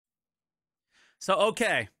So,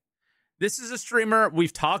 okay. This is a streamer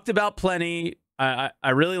we've talked about plenty. I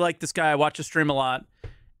really like this guy. I watch his stream a lot.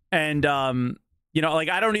 And, you know, like,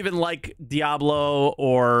 I don't even like Diablo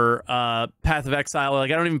or Path of Exile. Like,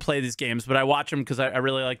 I don't even play these games, but I watch him because I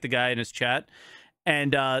really like the guy in his chat.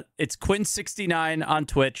 And it's Quin69 on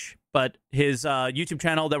Twitch, but his YouTube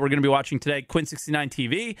channel that we're going to be watching today, Quin69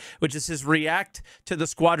 TV, which is his react to the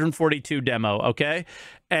Squadron 42 demo, okay?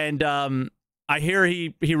 And I hear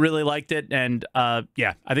he really liked it, and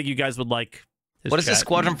yeah, I think you guys would like his What is the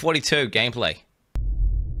Squadron 42 gameplay?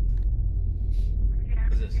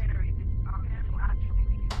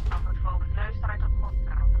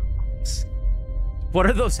 What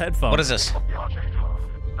are those headphones? What is this?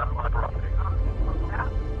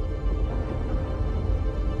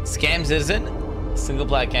 Scam Citizen, single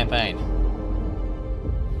player campaign.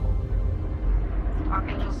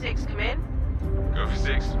 Archangel 6, come in. Go for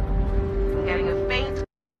 6. I'm getting a faint.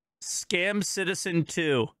 Scam Citizen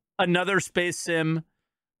 2, another space sim.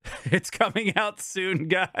 It's coming out soon,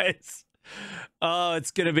 guys. Oh,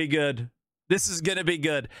 it's gonna be good. This is gonna be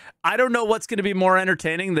good. I don't know what's gonna be more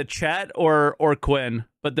entertaining, the chat or Quin,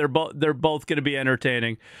 but they're both gonna be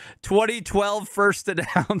entertaining. 2012 first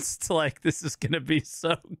announced. Like, this is gonna be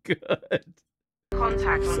so good.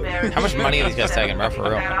 Contact on there. How much money are these guys taking, bro, for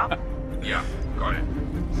real? Yeah, got it.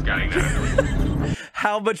 Scanning now.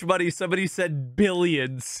 How much money? Somebody said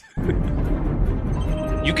billions.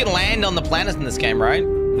 You can land on the planet in this game, right?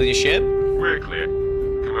 With your ship? We're clear.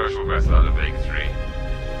 Commercial vessel out of Vegas 3.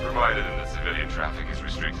 Provided that the civilian traffic is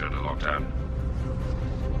restricted under lockdown.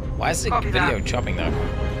 Why is the Copy video that. chopping though?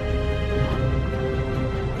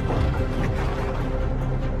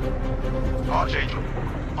 Archangel.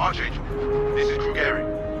 Archangel. This is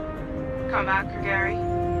Krugeri. Come back, Gary.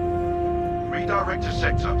 Redirect to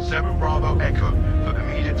sector 7 Bravo Echo for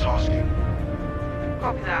immediate tasking.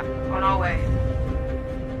 Copy that. On our way.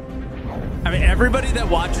 I mean, everybody that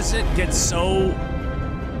watches it gets so...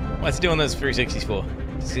 What's he doing those 360s for?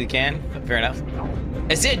 Because he can? Fair enough.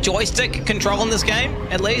 Is there joystick control in this game,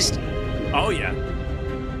 at least? Oh, yeah.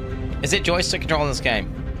 Is there joystick control in this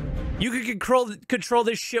game? You can control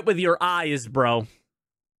this shit with your eyes, bro.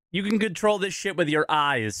 You can control this shit with your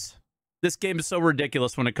eyes. This game is so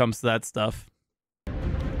ridiculous when it comes to that stuff.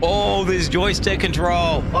 Oh, there's joystick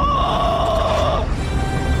control. Oh!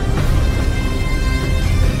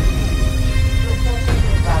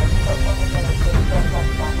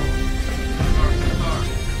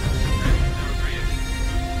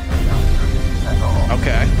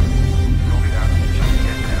 Okay.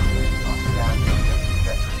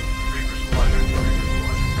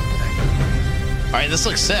 All right, this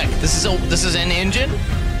looks sick. This is an engine.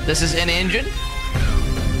 This is an engine.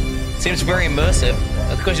 Seems very immersive.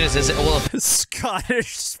 The question is it all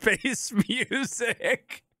Scottish space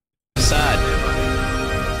music. sad?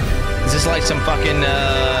 Is this like some fucking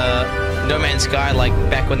No Man's Sky, like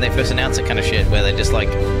back when they first announced it kind of shit, where they're just like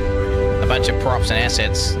a bunch of props and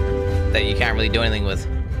assets that you can't really do anything with?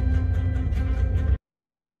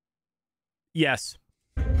 Yes.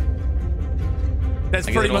 That's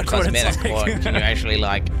Like, pretty is it all much what it's cosmetic, or like. can you actually,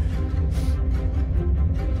 like,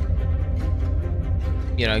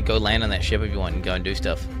 you know, go land on that ship if you want and go and do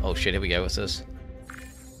stuff? Oh shit, here we go. What's this?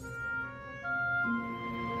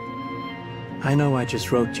 I know I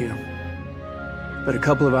just wrote you, but a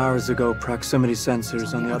couple of hours ago, proximity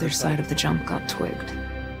sensors on the other side of the jump got twigged.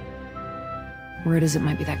 Word is it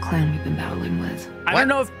might be that clan we've been battling with. I don't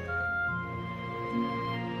know if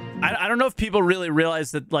I don't know if people really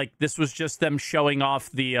realize that, like, this was just them showing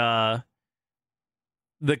off the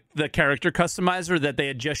character customizer that they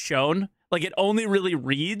had just shown. Like, it only really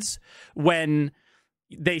reads when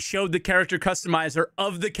they showed the character customizer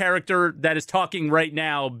of the character that is talking right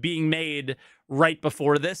now being made right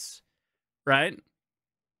before this, right?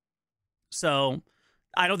 So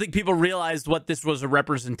I don't think people realized what this was a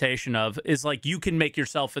representation of, is like, you can make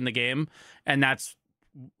yourself in the game, and that's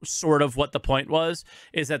sort of what the point was,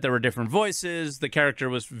 is that there were different voices, the character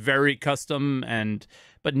was very custom,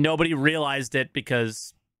 but nobody realized it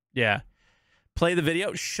because, yeah. Play the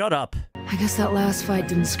video? Shut up. I guess that last fight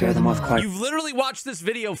didn't scare them off quite. You've literally watched this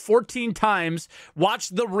video 14 times,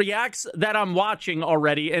 watched the reacts that I'm watching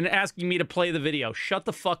already, and asking me to play the video. Shut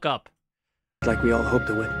the fuck up. like we all hoped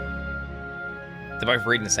it would. They're both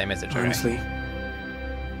reading the same message, right? Honestly,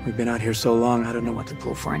 we've been out here so long, I don't know what to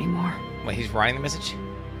Pull for anymore. Wait, he's writing the message?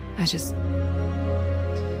 I just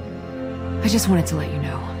wanted to let you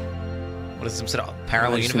know. What is some sort of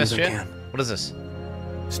parallel As soon universe as I shit? can. What is this?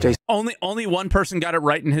 Stay Only one person got it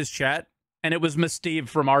right in his chat, and it was Miss Steve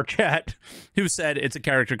from our chat, who said it's a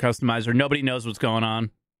character customizer. Nobody knows what's going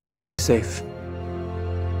on. safe.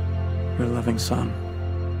 Your loving son.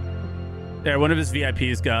 There, one of his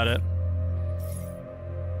VIPs got it.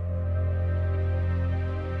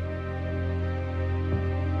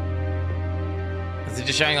 Is it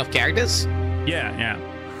just showing off characters? Yeah, yeah.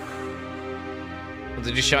 Was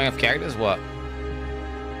it just showing off characters? What?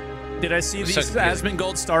 Did I see the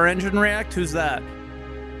Asmongold Star Engine react? Who's that?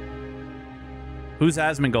 Who's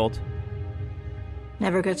Asmongold?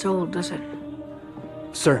 Never gets old, does it?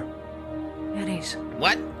 Sir. Eddie's.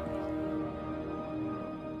 What?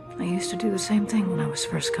 I used to do the same thing when I was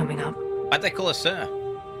first coming up. Why'd they call us sir?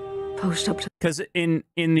 Post up to... Because in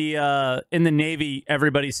the Navy,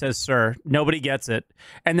 everybody says sir. Nobody gets it.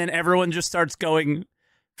 And then everyone just starts going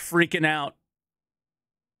freaking out.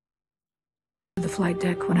 The flight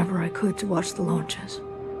deck whenever I could to watch the launches.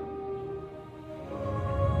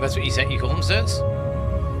 That's what you said? You call them sirs?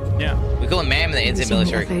 Yeah. We call them ma'am in the NZ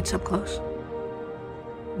military. Fades up close.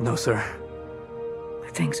 No, sir. The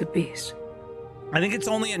thing's a beast. I think it's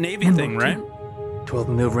only a Navy thing, right? 12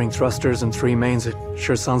 maneuvering thrusters and 3 mains. It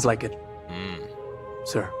sure sounds like it.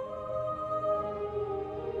 Sir.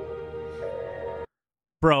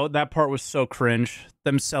 Bro, that part was so cringe.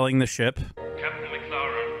 Them selling the ship. Captain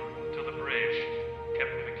McLaren to the bridge.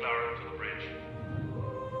 Captain McLaren to the bridge.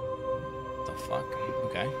 The fuck?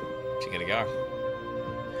 Okay. You gotta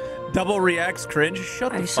go. Double reacts cringe.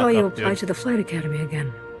 Shut the fuck up, I saw you apply dude. to the flight academy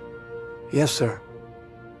again. Yes, sir.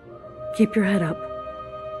 Keep your head up.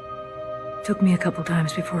 Took me a couple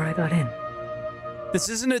times before I got in. This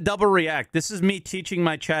isn't a double react. This is me teaching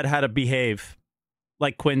my chat how to behave.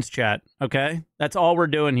 Like Quin's chat, okay? That's all we're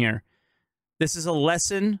doing here. This is a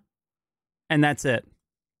lesson, and that's it.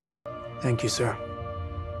 Thank you, sir.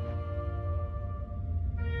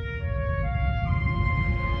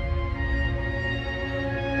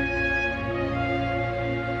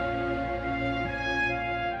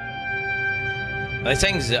 Are they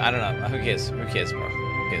saying, I don't know. Who cares? Who cares, bro?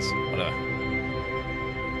 Who cares? Whatever.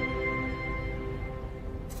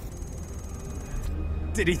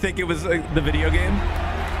 Did he think it was the video game?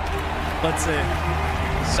 Let's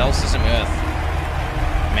see. Sol System Earth.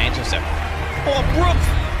 Manchester. Oh, Brooke!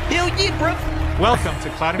 Hell yeah, Brooke! Welcome to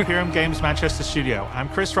Cloud Imperium Games Manchester Studio. I'm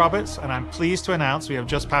Chris Roberts, and I'm pleased to announce we have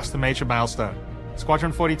just passed a major milestone.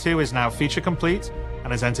 Squadron 42 is now feature complete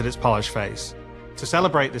and has entered its polish phase. To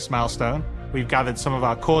celebrate this milestone, we've gathered some of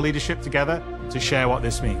our core leadership together to share what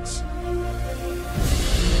this means.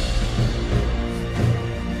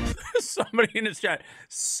 Somebody in his chat,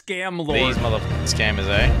 scam lord. These motherfucking scammers,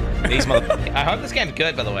 eh? These motherfuckers. I hope this game's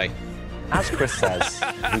good, by the way. As Chris says,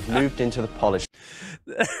 we've moved into the polish.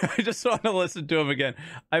 I just want to listen to him again.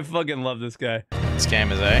 I fucking love this guy.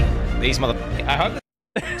 Scammers, eh? These motherfuckers. I hope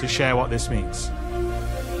To share what this means.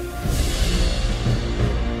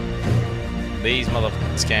 These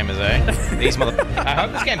motherfucking scammers, eh? These motherfuckers. I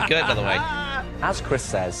hope this game's good, by the way. As Chris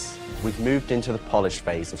says, we've moved into the polish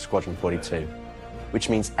phase of Squadron 42, which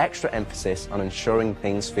means extra emphasis on ensuring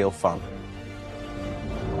things feel fun.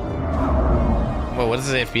 Well, what is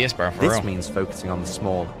the FPS, bro? For This real? means focusing on the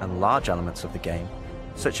small and large elements of the game,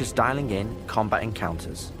 such as dialing in combat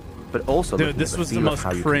encounters, but also Dude, looking this at was the feel of most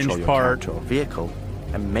how you cringe control your part. character or vehicle,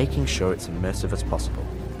 and making sure it's immersive as possible.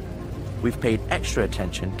 We've paid extra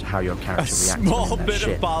attention to how your character reacts small when in their bit of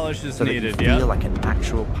ship, polish is so that needed, you yeah. feel like an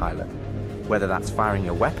actual pilot, whether that's firing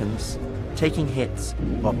your weapons, taking hits,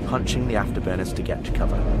 or punching the afterburners to get to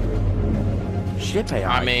cover. Ship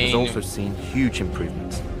AI has also seen huge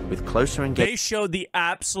improvements, with closer engagement. They showed the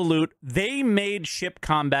absolute... They made ship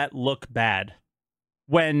combat look bad.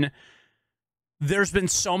 When there's been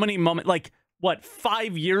so many moments... Like, what,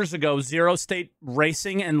 5 years ago, Zero State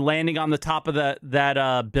racing and landing on the top of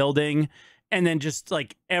that building, and then just,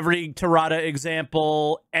 like, every Tirada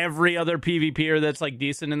example, every other PvPer that's, like,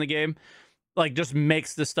 decent in the game... like just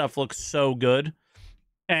makes this stuff look so good.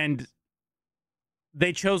 And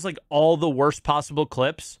they chose like all the worst possible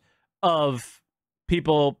clips of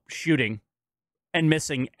people shooting and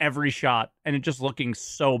missing every shot, and it just looking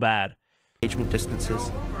so bad. Engagement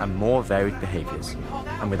distances and more varied behaviors,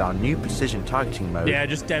 and with our new precision targeting mode, Yeah,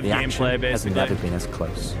 just dev the action gameplay, basically. has never been as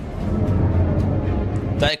close.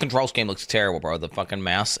 That control scheme looks terrible, bro. The fucking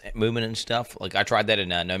mouse movement and stuff. Like, I tried that in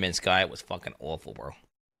No Man's Sky. It was fucking awful, bro.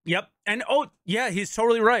 Yep. And oh yeah, he's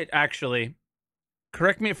totally right, actually.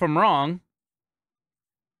 Correct me if I'm wrong.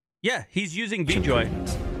 Yeah, he's using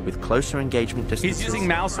VJoy. With closer engagement distances, He's using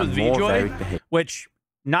mouse with and more varied VJoy, behavior. which,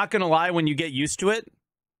 not gonna lie, when you get used to it,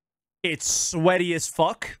 it's sweaty as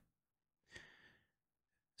fuck.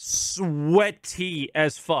 Sweaty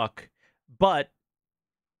as fuck. But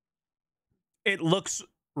it looks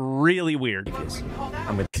really weird.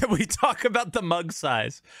 Can we talk about the mug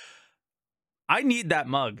size? I need that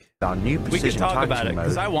mug. Our new We precision can talk targeting about it, mode,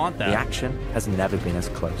 because I want that. the action has never been as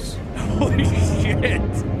close. Holy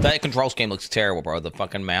shit. That control scheme looks terrible, bro. The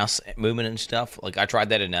fucking mouse movement and stuff. Like, I tried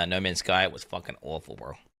that in No Man's Sky. It was fucking awful,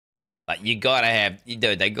 bro. Like, you gotta have...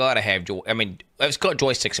 Dude, they gotta have... I mean, it's got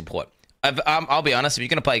joystick support. I'll be honest, if you're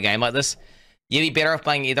gonna play a game like this, you'd be better off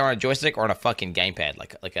playing either on a joystick or on a fucking gamepad,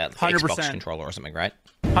 like a 100%. Xbox controller or something, right?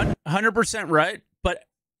 100% right. But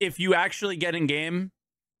if you actually get in game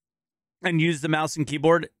and use the mouse and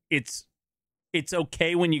keyboard, it's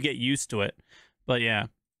okay when you get used to it. But yeah,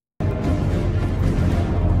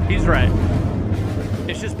 he's right.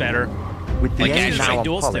 It's just better. With the Like, aim it's now like on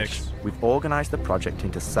dual polish, sticks. we've organized the project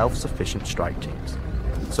into self-sufficient strike teams,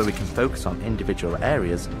 so we can focus on individual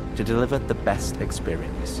areas to deliver the best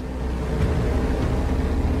experience.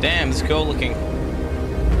 Damn, it's cool looking.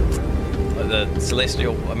 The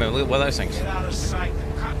celestial... I mean, what are those things? Get out of sight.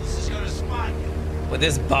 The cutlass is gonna spot you. Well,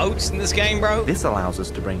 there's boats in this game, bro? This allows us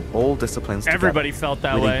to bring all disciplines together Everybody felt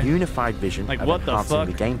that with way. a unified vision Like, of what the enhancing fuck?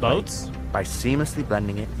 the gameplay Boats? by seamlessly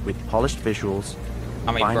blending it with polished visuals,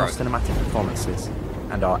 I mean, final bro. cinematic performances,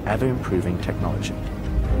 and our ever-improving technology.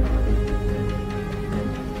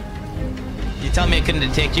 You telling me I couldn't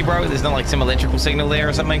detect you, bro? There's not like some electrical signal there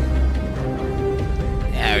or something?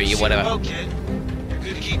 Yeah, you whatever. Slow, kid. You're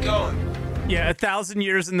good to keep going. Yeah, 1,000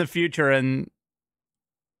 years in the future, and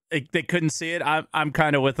they couldn't see it. I'm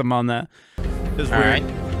kind of with them on that. It's All weird. right.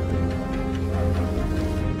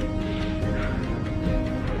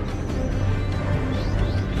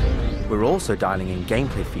 We're also dialing in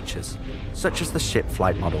gameplay features, such as the ship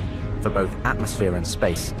flight model for both atmosphere and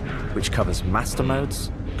space, which covers master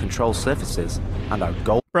modes, control surfaces, and our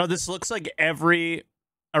gold Bro, this looks like every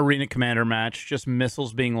Arena Commander match, just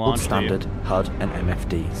missiles being launched at you. standard HUD and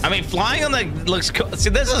MFDs. I mean, flying on the looks cool. See,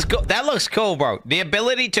 this is cool. That looks cool, bro. The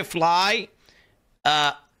ability to fly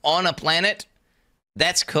on a planet,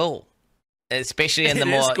 that's cool. Especially in the It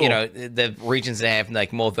is more, cool. you know, the regions that have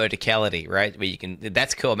like more verticality, right? Where you can,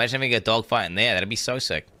 that's cool. Imagine having a dogfight in there. That'd be so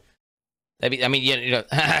sick. That'd be, I mean, you know,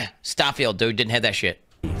 Starfield, dude, didn't have that shit.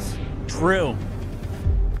 True.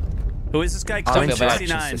 Who is this guy? Our interaction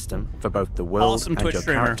 69. system for both the world Awesome and Twitch your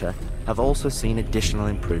streamer. character have also seen additional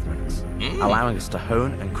improvements, allowing us to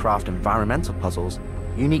hone and craft environmental puzzles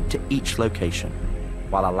unique to each location,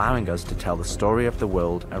 while allowing us to tell the story of the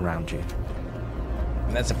world around you.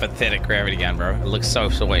 And that's a pathetic gravity gun, bro. It looks so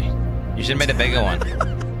sweet. You should have made a bigger one.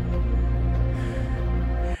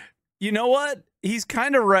 You know what? He's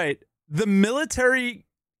kind of right. The military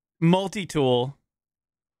multi-tool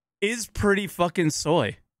is pretty fucking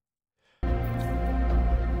soy.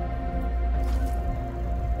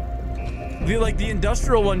 The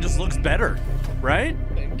industrial one just looks better, right?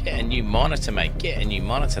 Get a new monitor, mate. Get a new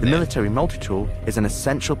monitor The there. military multi-tool is an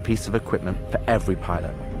essential piece of equipment for every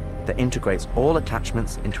pilot that integrates all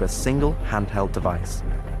attachments into a single handheld device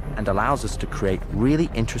and allows us to create really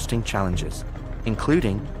interesting challenges,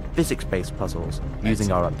 including physics-based puzzles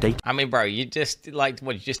using our updated I mean, bro, you just, like,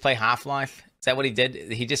 what, you just play Half-Life? Is that what he did?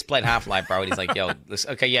 He just played Half-Life, bro. And he's like, yo, this,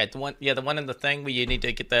 okay, yeah, the one in the thing where you need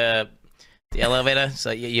to get the elevator.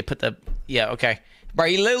 So you put the, yeah, okay. Bro,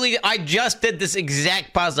 he literally, I just did this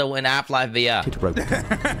exact puzzle in Half-Life VR. rope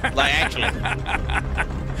gun. Like, actually.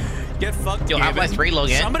 Get fucked, Yo, Gavin. Half-Life 3 log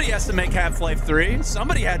in. Somebody has to make Half-Life 3.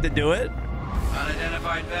 Somebody had to do it.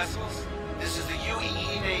 Unidentified vessels. This is the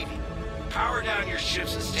UEE Navy. Power down your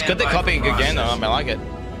ships and stand It's good they're by copying for a good game, though. I mean, I like it.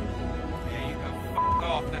 There you go. F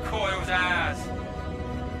off. The coil's ass.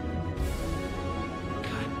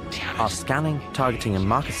 Our scanning, targeting, and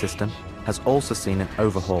marker system has also seen an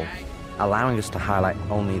overhaul, allowing us to highlight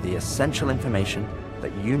only the essential information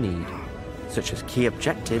that you need, such as key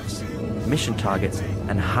objectives, mission targets,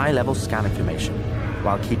 and high-level scan information,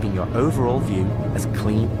 while keeping your overall view as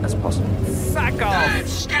clean as possible. Fuck off.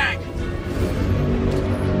 Skank!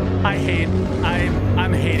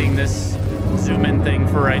 I'm hating this zoom in thing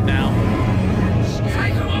for right now.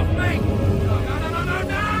 Take him off me!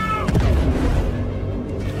 No!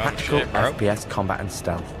 Tactical shit, bro. FPS combat and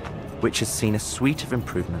stealth, which has seen a suite of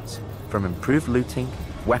improvements, from improved looting,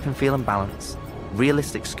 weapon feel and balance,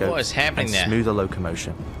 realistic scope, What is happening and there? smoother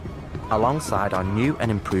locomotion. Alongside our new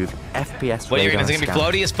and improved FPS What, radar is it gonna be scan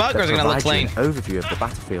floaty as fuck, or that is it gonna look provides you clean? an overview of the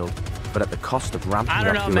battlefield, but at the cost of ramping I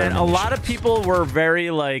don't up know, your man. own A lot of emissions. people were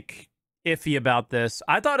very, like, iffy about this.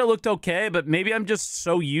 I thought it looked okay, but maybe I'm just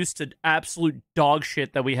so used to absolute dog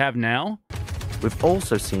shit that we have now. We've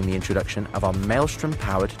also seen the introduction of our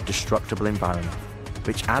Maelstrom-powered destructible environment,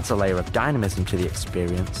 which adds a layer of dynamism to the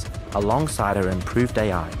experience, alongside our improved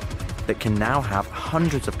AI, that can now have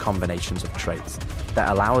hundreds of combinations of traits that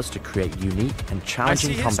allow us to create unique and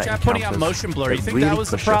challenging combat encounters putting out motion blur. You think really that was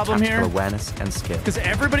the push your problem tactical here? awareness and skill. Because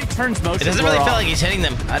everybody turns motion blur It doesn't really feel off. like he's hitting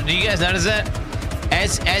them. Do you guys notice that?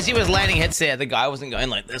 As he was landing hits there, the guy wasn't going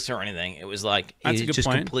like this or anything. It was like he was just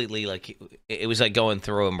completely like it was like going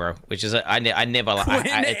through him, bro. Which is I never like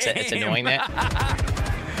it's annoying that.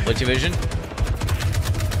 What's your vision?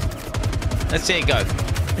 Let's see it go.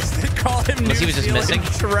 Call him Unless he was just missing.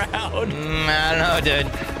 Shroud. I don't know, dude.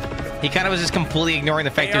 He kind of was just completely ignoring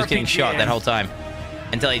the fact he was getting shot that whole time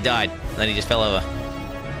until he died. Then he just fell over.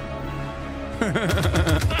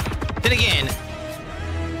 Then again,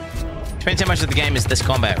 depends how much of the game is this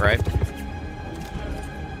combat, right?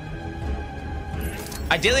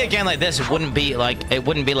 Ideally, a game like this, it wouldn't be like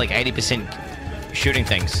 80% shooting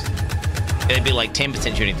things. It'd be like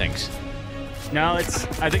 10% shooting things. No, I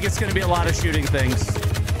think it's going to be a lot of shooting things.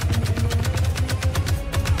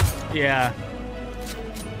 Yeah.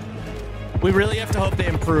 We really have to hope they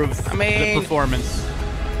improve the performance.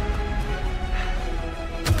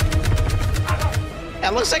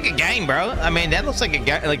 That looks like a game, bro. I mean, that looks like a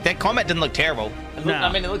game. Like, that combat didn't look terrible.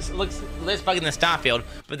 I mean, it looks less buggy than Starfield.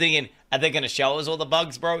 But then again, are they going to show us all the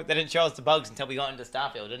bugs, bro? They didn't show us the bugs until we got into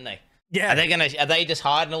Starfield, didn't they? Yeah. Are they just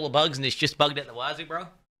hiding all the bugs and it's just bugged at the wazoo, bro?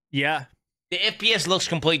 Yeah. The FPS looks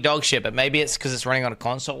complete dog shit, but maybe it's because it's running on a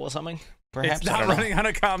console or something. Perhaps. It's not running on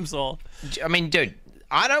a console. I mean, dude,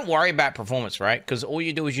 I don't worry about performance, right? Because all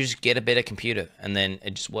you do is you just get a better computer, and then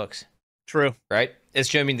it just works. True. Right? It's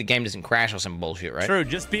showing the game doesn't crash or some bullshit, right? True.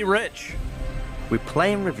 Just be rich. We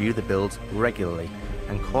play and review the builds regularly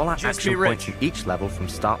and call out action points in each level from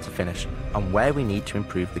start to finish and where we need to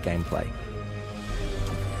improve the gameplay.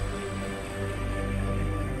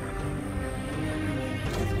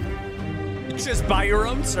 Just buy your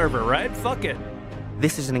own server, right? Fuck it.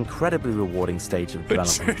 This is an incredibly rewarding stage of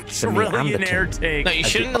development. Trillionaire take. No, you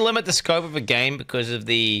shouldn't limit the scope of a game because of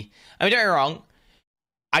the... I mean, don't get me wrong.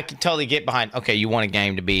 I can totally get behind, okay, you want a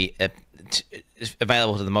game to be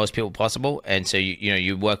available to the most people possible, and so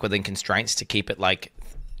you work within constraints to keep it like,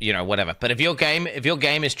 whatever. But if your game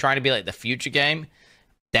is trying to be like the future game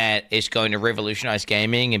that is going to revolutionize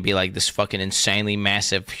gaming and be like this fucking insanely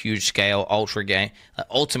massive, huge scale, ultra game,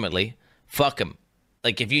 ultimately, fuck them.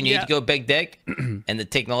 Like, if you need to go big dick, and the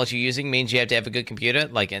technology you're using means you have to have a good computer,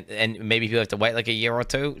 like, and maybe you have to wait like a year or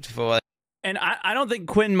two for. And I don't think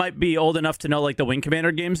Quinn might be old enough to know like the Wing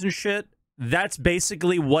Commander games and shit. That's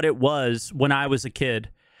basically what it was when I was a kid.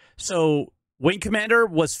 So Wing Commander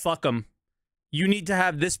was fuck 'em. You need to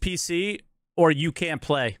have this PC or you can't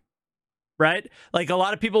play. Right? Like, a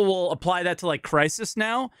lot of people will apply that to like Crysis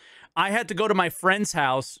now. I had to go to my friend's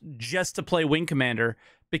house just to play Wing Commander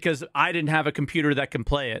because I didn't have a computer that can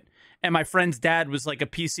play it. And my friend's dad was like a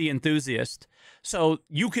PC enthusiast. So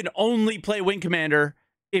you can only play Wing Commander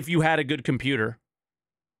if you had a good computer.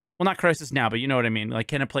 Well, not Crysis now, but you know what I mean. Like,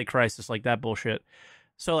 can it play Crysis? Like, that bullshit.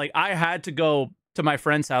 So, like, I had to go to my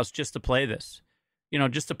friend's house just to play this.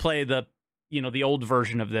 Just to play the, the old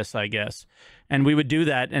version of this, I guess. And we would do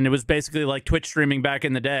that, and it was basically like Twitch streaming back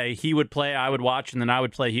in the day. He would play, I would watch, and then I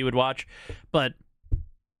would play, he would watch. But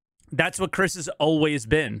that's what Chris has always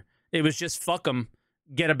been. It was just fuck 'em,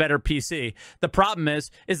 get a better PC. The problem is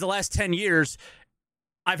the last 10 years...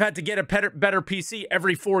 I've had to get a better PC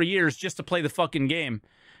every 4 years just to play the fucking game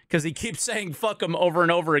because he keeps saying fuck him over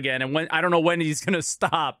and over again. And I don't know when he's going to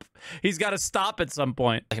stop. He's got to stop at some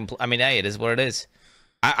point. I mean, hey, it is what it is.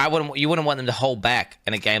 You wouldn't want them to hold back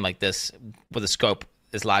in a game like this with a scope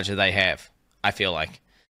as large as they have, I feel like.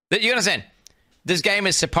 You understand? This game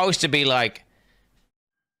is supposed to be like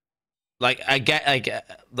a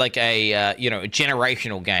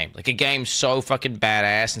generational game. Like a game so fucking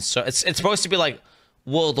badass and so it's supposed to be like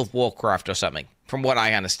World of Warcraft or something, from what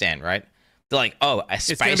I understand, right? They're like, oh, a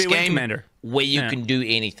space game where you can do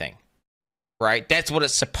anything, right? That's what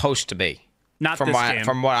it's supposed to be. Not from this game.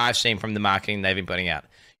 From what I've seen from the marketing they've been putting out.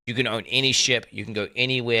 You can own any ship. You can go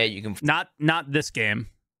anywhere. You can not this game,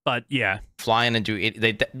 but yeah, fly in and do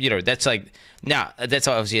it. That's like now. That's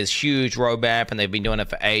obviously a huge roadmap, and they've been doing it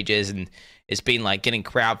for ages, and it's been like getting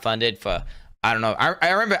crowdfunded for. I don't know. I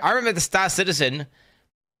remember the Star Citizen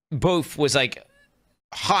booth was like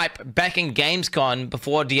hype back in Gamescom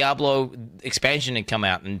before Diablo expansion had come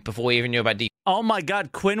out and before we even knew about Oh my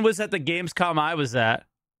god, Quinn was at the Gamescom I was at.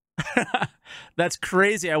 That's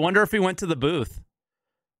crazy. I wonder if he went to the booth.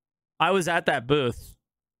 I was at that booth.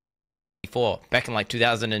 Before, back in like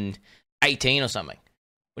 2018 or something.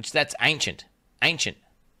 Which that's ancient. Ancient.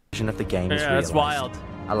 Of the game is that's wild.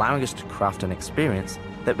 Allowing us to craft an experience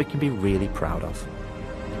that we can be really proud of.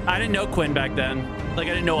 I didn't know Quinn back then. Like,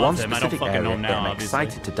 I didn't know of him. I don't fucking know him now, I'm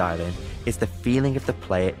excited to dive in is the feeling of the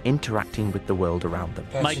player interacting with the world around them.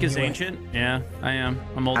 Mike is ancient? Yeah, I am.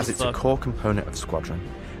 I'm old as it's a core component of Squadron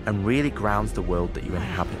and really grounds the world that you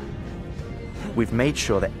inhabit. We've made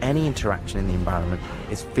sure that any interaction in the environment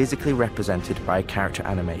is physically represented by a character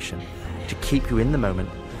animation to keep you in the moment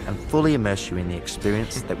and fully immerse you in the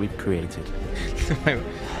experience that we've created.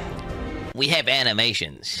 We have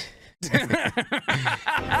animations.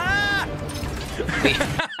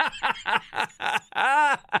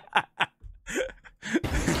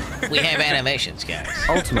 We have animations, guys.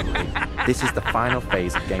 Ultimately, this is the final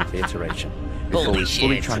phase of gameplay iteration before Holy we shit.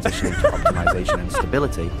 fully transition into optimization and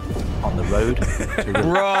stability on the road to release.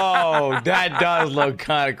 Bro, that does look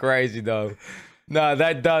kind of crazy, though. No,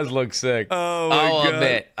 that does look sick. Oh, my I'll God.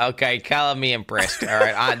 admit. Okay, color me impressed. All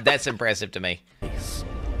right, that's impressive to me.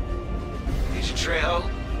 Agent Trejo,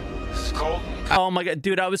 this is Colton. Oh my God,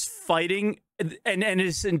 dude, I was fighting, and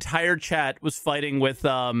his entire chat was fighting with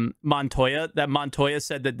Montoya. That Montoya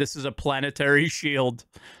said that this is a planetary shield.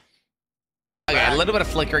 Okay, a little bit of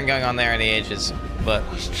flickering going on there on the edges, but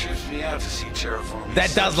Always trips me out to see terraforming.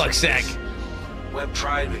 that does look sick. Webb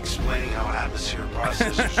tried explaining how atmosphere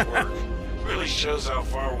processors work. Really shows how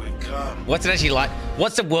far we've come. What's it actually like?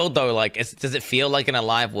 What's the world though like? Does it feel like an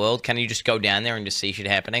alive world? Can you just go down there and just see shit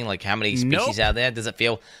happening? Like how many species out there? Does it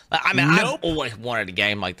feel? I mean, I've always wanted a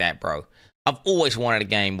game like that, bro. I've always wanted a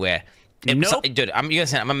game where, dude, I'm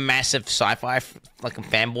a massive sci-fi like a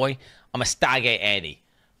fanboy. I'm a Stargate Andy.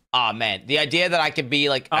 Oh man, the idea that I could be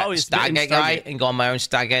like a Stargate guy and go on my own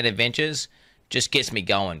Stargate adventures just gets me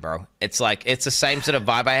going, bro. It's like, it's the same sort of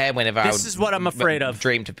vibe I had whenever This is what I'm afraid of.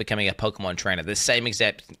 Dreamed of becoming a Pokemon trainer. The same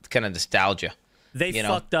exact kind of nostalgia. They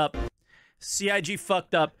fucked up. CIG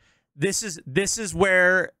fucked up. This is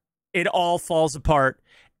where it all falls apart.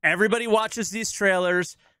 Everybody watches these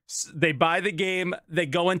trailers. They buy the game. They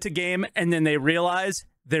go into game, and then they realize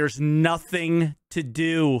there's nothing to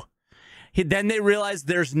do. Then they realize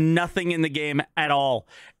there's nothing in the game at all,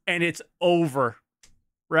 and it's over,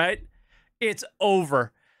 right? It's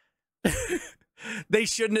over. They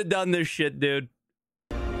shouldn't have done this shit, dude.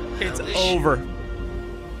 It's over.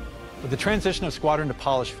 With the transition of Squadron to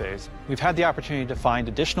polish phase, we've had the opportunity to find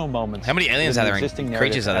additional moments. How many aliens are there and existing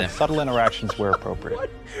creatures are there? Subtle interactions where appropriate.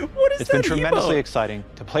 What is It's been that tremendously emote? exciting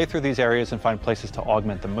to play through these areas and find places to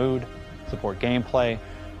augment the mood, support gameplay,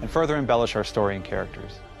 and further embellish our story and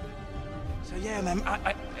characters. So yeah, man,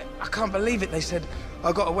 I can't believe it. They said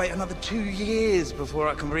I've got to wait another 2 years before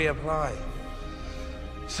I can reapply.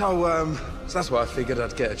 So that's why I figured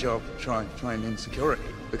I'd get a job trying in security,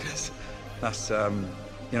 because that's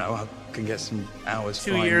you know, I can get some hours.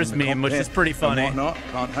 2 years meme, which is pretty funny. And whatnot.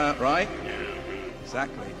 Can't hurt, right?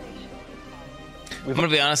 Exactly. I'm gonna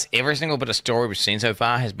be honest. Every single bit of story we've seen so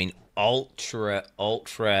far has been ultra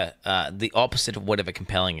the opposite of whatever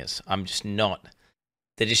compelling is. I'm just not.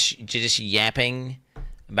 They're just yapping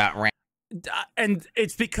about. And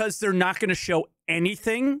it's because they're not going to show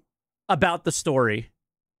anything about the story.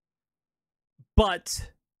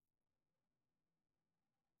 But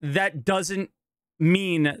that doesn't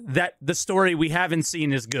mean that the story we haven't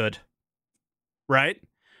seen is good. Right?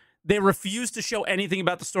 They refuse to show anything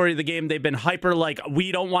about the story of the game. They've been hyper like,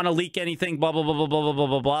 we don't want to leak anything, blah, blah, blah, blah, blah, blah,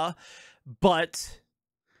 blah, blah. But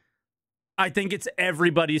I think it's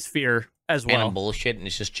everybody's fear as well. And bullshit, and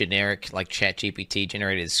it's just generic, like ChatGPT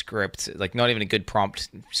generated script, like not even a good prompt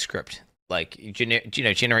script. Like, generic.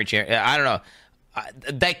 I don't know.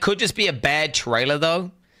 That could just be a bad trailer,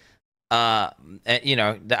 though. You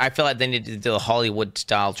know, I feel like they need to do a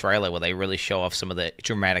Hollywood-style trailer where they really show off some of the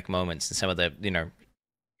dramatic moments and some of the, you know,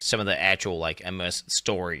 some of the actual like immersive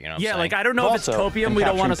story. You know, what I'm saying? Like I don't know if it's copium we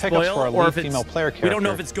don't want to spoil, or if it's we don't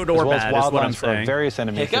know if it's good or bad. Is what I'm saying. Various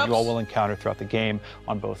enemies that you all will encounter throughout the game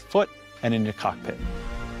on both foot and in your cockpit.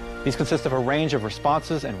 These consist of a range of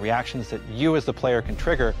responses and reactions that you as the player can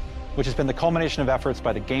trigger, which has been the culmination of efforts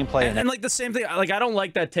by the gameplay. And like the same thing, like I don't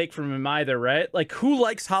like that take from him either, right? Like who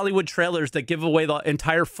likes Hollywood trailers that give away the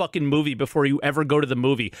entire fucking movie before you ever go to the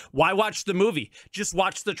movie? Why watch the movie? Just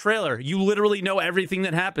watch the trailer. You literally know everything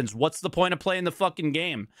that happens. What's the point of playing the fucking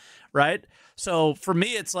game, right? So for me,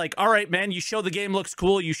 it's like, all right, man, you show the game looks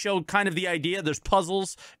cool. You show kind of the idea. There's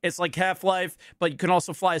puzzles. It's like Half-Life, but you can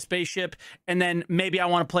also fly a spaceship. And then maybe I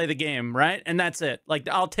want to play the game, right? And that's it. Like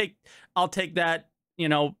I'll take that, you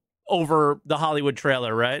know, over the Hollywood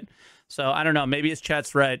trailer, right? So I don't know. Maybe his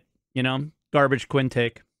chat's right. You know, garbage Quin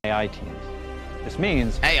take. AI teams. This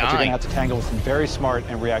means that you're going to have to tangle with some very smart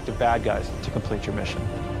and reactive bad guys to complete your mission.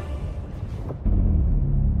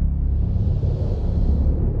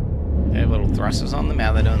 They have little thrusters on them.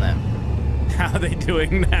 How are they doing that? How are they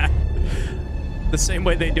doing that? The same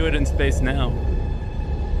way they do it in space now.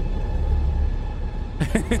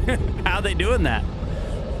 How are they doing that?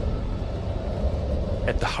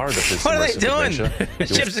 At the heart of this, what are they doing? The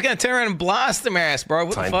ship's just gonna turn around and blast them ass, bro.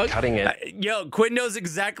 What the fuck? Cutting it. Yo, Quinn knows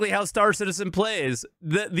exactly how Star Citizen plays.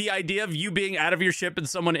 The idea of you being out of your ship and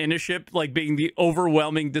someone in a ship, like being the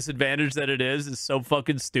overwhelming disadvantage that it is so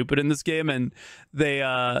fucking stupid in this game. And they,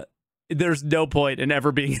 there's no point in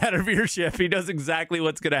ever being out of your ship. He knows exactly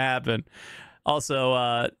what's gonna happen.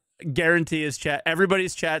 Also, guarantee his chat.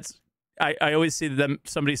 Everybody's chats. I always see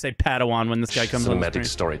somebody say Padawan when this guy comes on the screen. Cinematic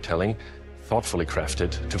storytelling, thoughtfully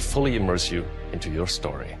crafted to fully immerse you into your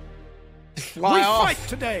story. We fight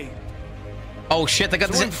today. Oh shit, they got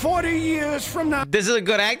so this. In 40 years from now. This is a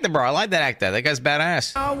good actor, bro. I like that actor. That guy's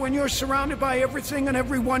badass. Now, when you're surrounded by everything and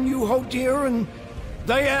everyone you hold dear, and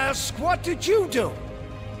they ask, what did you do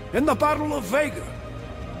in the Battle of Vega?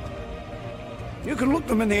 You can look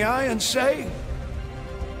them in the eye and say,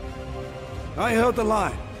 I held the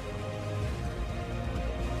line.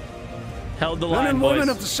 Held the line, Men and boys. women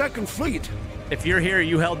of the Second Fleet. If you're here,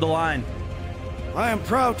 you held the line. I am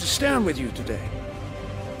proud to stand with you today.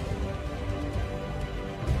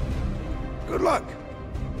 Good luck.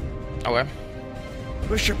 Okay.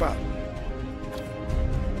 Push out.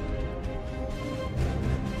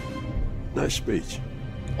 Nice speech.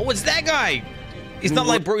 Oh, it's that guy. He's not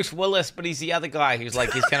like Bruce Willis, but he's the other guy who's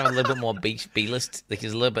like, he's kind of a little bit more B-list. Like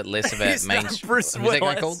he's a little bit less of a He's main. not Bruce Who's that guy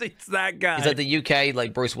Willis. called? It's that guy. He's like the UK,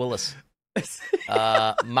 like Bruce Willis.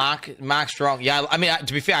 Mark Strong. Yeah, I mean,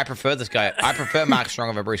 to be fair, I prefer this guy. I prefer Mark Strong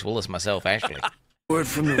over Bruce Willis myself, actually. Word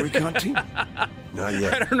from the recon team? Not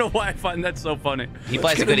yet. I don't know why I find that so funny. He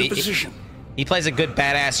plays a good. He plays a good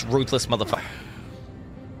badass, ruthless motherfucker.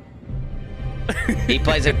 He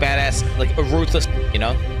plays a badass, like a ruthless, you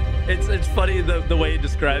know. It's funny the way he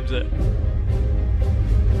describes it.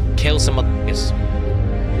 Kill some motherfuckers.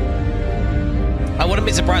 I wouldn't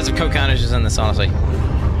be surprised if Coe Carnage is in this, honestly.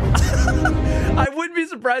 I wouldn't be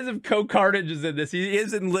surprised if Coe Carnage is in this. He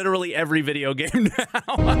is in literally every video game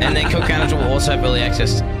now. And then Coe Carnage will also have early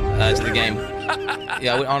access to the game.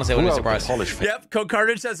 Yeah, honestly, I wouldn't be surprised. Yep, Coe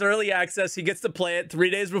Carnage has early access. He gets to play it 3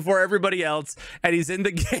 days before everybody else, and he's in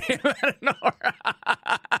the game. I don't know.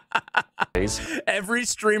 Every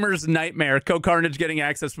streamer's nightmare, Coe Carnage getting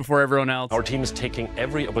access before everyone else. Our team is taking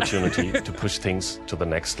every opportunity to push things to the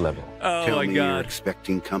next level. Oh Tell my me god. You're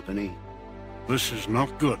expecting company? This is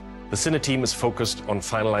not good. The Cine team is focused on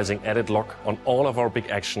finalizing edit lock on all of our big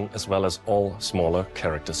action as well as all smaller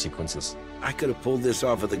character sequences. I could have pulled this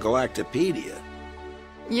off of the Galactopedia.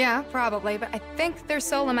 Yeah, probably, but I think their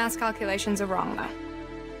solar mass calculations are wrong, though.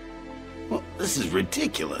 Well, this is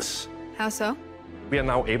ridiculous. How so? We are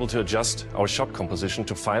now able to adjust our shot composition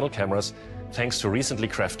to final cameras thanks to recently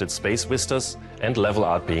crafted space vistas and level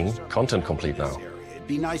art being content complete now. It'd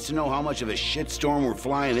be nice to know how much of a shitstorm we're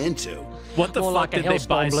flying into. What the fuck did they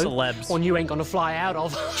buy celebs? One you ain't gonna fly out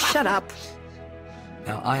of. Shut up.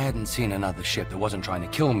 Now, I hadn't seen another ship that wasn't trying to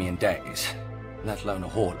kill me in days, let alone a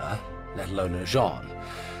hauler, let alone a Jean.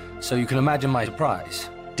 So you can imagine my surprise.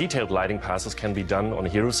 Detailed lighting passes can be done on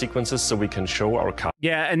hero sequences so we can show our car.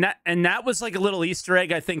 Yeah, and that was like a little Easter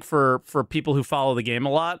egg, I think, for people who follow the game a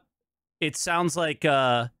lot. It sounds like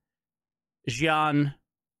Jean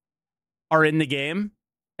are in the game,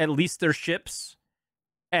 at least their ships,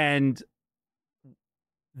 and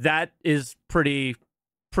that is pretty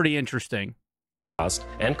interesting.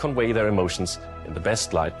 And convey their emotions in the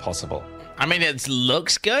best light possible. I mean, it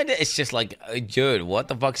looks good. It's just like, dude, what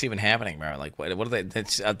the fuck's even happening, bro? Like, what are they?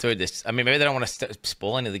 Dude, this. I mean, maybe they don't want to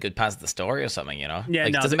spoil any of the good parts of the story or something, you know? Yeah,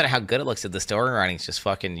 like, no, it doesn't matter how good it looks. If the story writing's just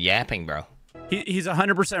fucking yapping, bro. He's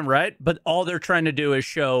 100% right, but all they're trying to do is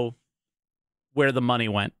show where the money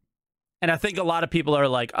went. And I think a lot of people are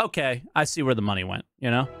like, okay, I see where the money went,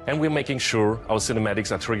 you know? And we're making sure our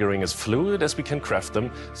cinematics are triggering as fluid as we can craft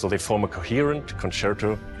them, so they form a coherent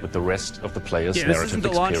concerto with the rest of the player's narrative this isn't the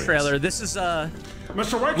experience. launch trailer. This is,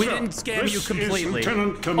 we didn't scam you completely.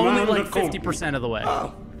 Only like 50% of the way.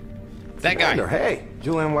 That guy. Commander, hey,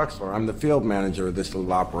 Julian Wexler. I'm the field manager of this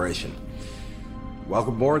little operation.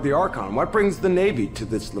 Welcome aboard the Archon. What brings the Navy to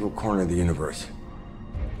this little corner of the universe?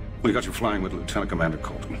 We got you flying with Lieutenant Commander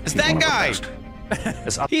Colton. It's that guy.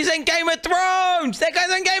 He's in Game of Thrones. That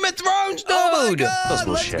guy's in Game of Thrones, dude. Oh my God,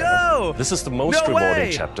 let's go. This is the most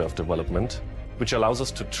rewarding chapter of development, which allows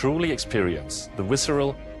us to truly experience the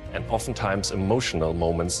visceral and oftentimes emotional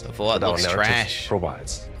moments that our narrative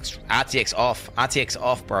provides. RTX off. RTX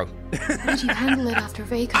off, bro. How did you handle it after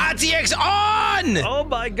Vega? RTX on! Oh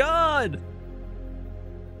my God.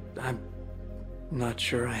 I'm not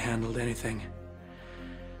sure I handled anything.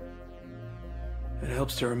 It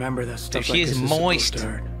helps to remember that stuff. Dude, she is moist.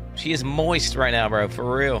 She is moist right now, bro.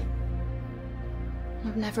 For real.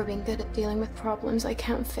 I've never been good at dealing with problems I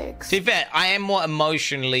can't fix. To be fair, I am more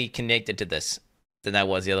emotionally connected to this than I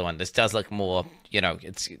was the other one. This does look more, you know,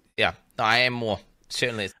 it's, yeah, I am more,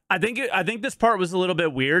 certainly. I think this part was a little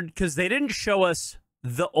bit weird because they didn't show us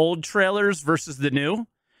the old trailers versus the new.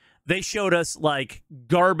 They showed us like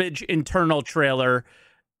garbage internal trailer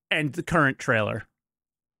and the current trailer.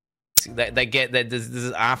 They get that this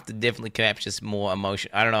is after definitely captures more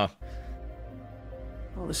emotion. I don't know.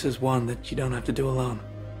 Well, this is one that you don't have to do alone.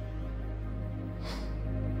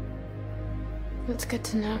 That's good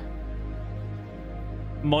to know.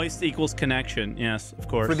 Moist equals connection. Yes, of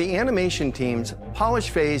course. For the animation teams, polish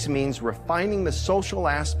phase means refining the social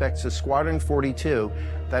aspects of Squadron 42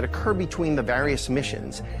 that occur between the various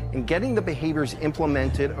missions and getting the behaviors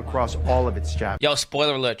implemented across all of its chapters. Yo,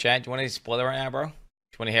 spoiler alert, Chad. Do you want to hear a spoiler right now, bro? Do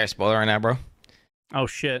you want to hear a spoiler right now, bro? Oh,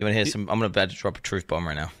 shit. You want to hear some? I'm about to drop a truth bomb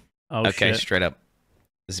right now. Oh, okay, shit. Straight up.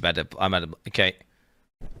 This is about to, I'm about to, okay.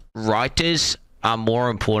 Writers are more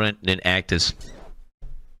important than actors.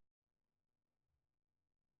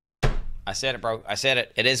 I said it, bro. I said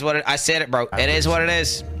it. It is what it, I said it, bro. It is what it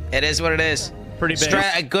is. It is what it is. Pretty big.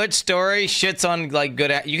 A good story shits on like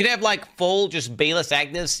good. You can have like full just B-list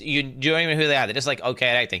actors. You don't even know who they are. They're just like okay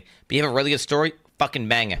at acting. But you have a really good story, fucking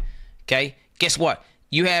banger. Okay. Guess what?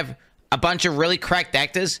 You have a bunch of really cracked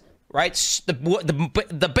actors, right?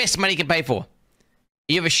 The best money you can pay for.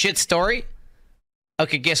 You have a shit story.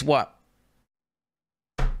 Okay. Guess what?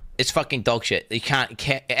 It's fucking dog shit. You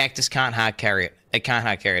actors can't hard carry it. They can't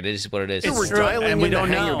hard carry it. It is what it is. It's true, and we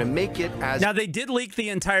don't know. To make it as now, they did leak the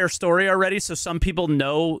entire story already, so some people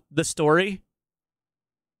know the story.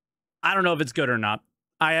 I don't know if it's good or not.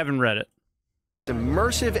 I haven't read it.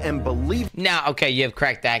 Immersive and believable. Now, okay, you have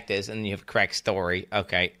cracked actors and you have cracked story.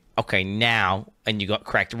 Okay, now, and you got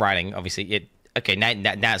cracked writing. Obviously, okay, now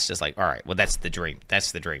it's just like, all right, well, that's the dream.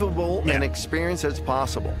 That's the dream. And experience as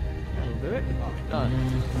possible. Okay,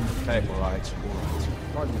 all right.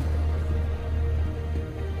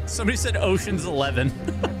 Somebody said Ocean's 11.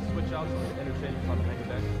 Switch out to the interchange on the main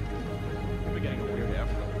deck. We're getting a weird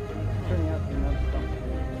after.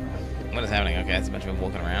 What is happening? Okay, it's a bunch of people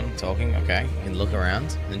walking around, talking. Okay, you can look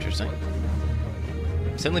around. Interesting.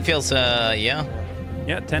 Certainly feels, yeah.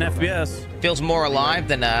 Yeah, 10 FPS. Feels more alive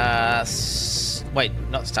than, wait,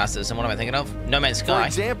 not Star Citizen. What am I thinking of? No Man's Sky. For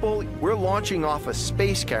example, we're launching off a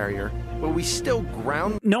space carrier, but we still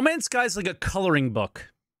ground. No Man's Sky is like a coloring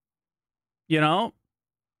book. You know?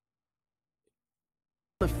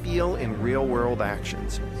 The feel in real-world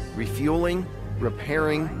actions, refueling,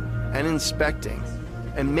 repairing, and inspecting,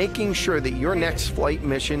 and making sure that your next flight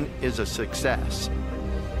mission is a success.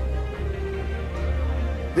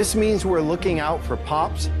 This means we're looking out for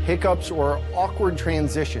pops, hiccups, or awkward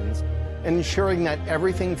transitions, and ensuring that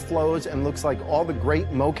everything flows and looks like all the great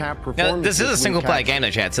mocap performances. Now, this is a single-player game,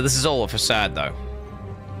 though, Chad, so this is all a facade, though.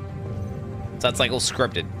 So it's like all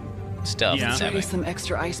scripted stuff. Yeah. Maybe some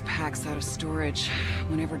extra ice packs out of storage.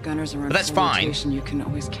 Whenever gunners are on that's full fine. Rotation, you can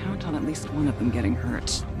always count on at least one of them getting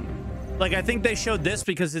hurt. Like, I think they showed this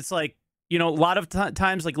because it's like, you know, a lot of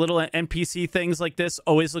times, like, little NPC things like this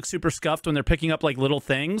always look super scuffed when they're picking up, like, little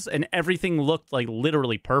things, and everything looked, like,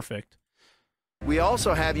 literally perfect. We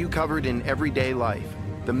also have you covered in everyday life.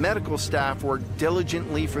 The medical staff work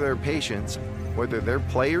diligently for their patients, whether they're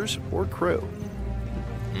players or crew.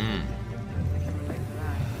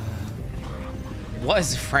 What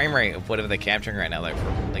is the frame rate of whatever they're capturing right now? Like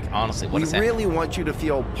honestly, what is that? We really want you to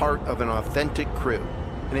feel part of an authentic crew,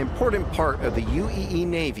 an important part of the UEE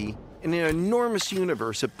Navy in an enormous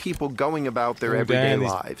universe of people going about their everyday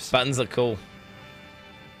lives. Buttons are cool.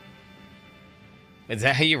 Is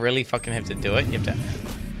that how you really fucking have to do it? You have to.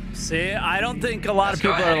 See, I don't think a lot of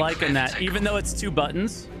people are liking that, even though it's 2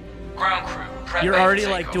 buttons. Ground crew. You're already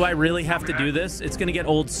like, do I really have to do this? It's gonna get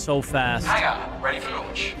old so fast. Hangar, ready for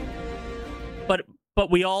launch. But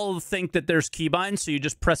we all think that there's keybinds, so you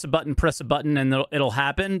just press a button, and it'll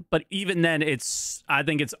happen. But even then, I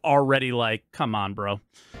think it's already like, come on, bro.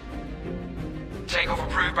 Takeoff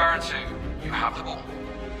approved, Baron 2. You have the ball.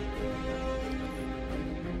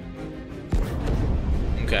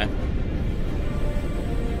 Okay.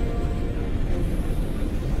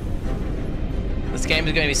 This game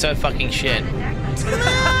is going to be so fucking shit.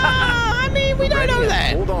 I mean, we don't know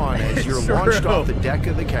that. Hold on as you're launched off the deck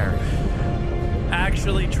of the carrier.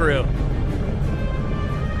 Actually true.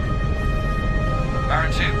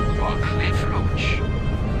 Baron 2, you are cleared for launch.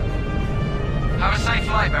 Have a safe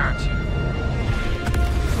flight, Baron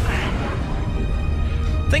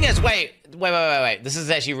 2. Thing is, wait. This is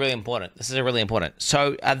actually really important. This is really important.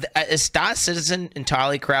 So, is Star Citizen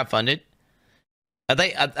entirely crowdfunded?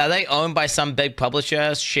 Are they owned by some big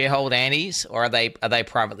publisher, shareholder Andes, or are they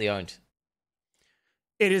privately owned?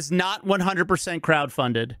 It is not 100%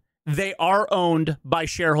 crowdfunded. They are owned by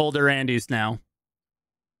shareholder Andes now.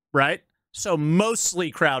 Right? So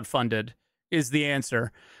mostly crowdfunded is the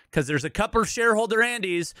answer. Because there's a couple of shareholder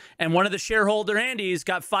Andes, and one of the shareholder Andes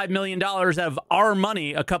got $5 million out of our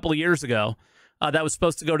money a couple of years ago. That was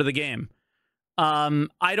supposed to go to the game. I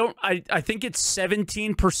think it's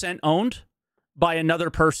 17% owned by another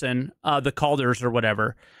person, the Calders or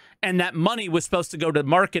whatever. And that money was supposed to go to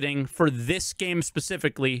marketing for this game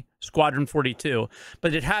specifically, Squadron 42.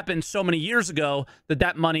 But it happened so many years ago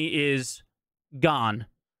that money is gone.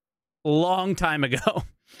 Long time ago.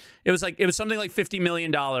 It was something like $50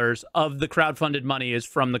 million of the crowdfunded money is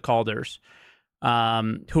from the Calders,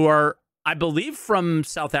 who are, I believe, from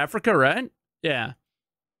South Africa, right? Yeah.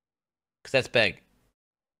 Because that's big.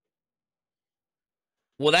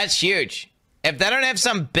 Well, that's huge. If they don't have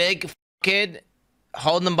some big kid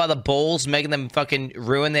holding them by the balls, making them fucking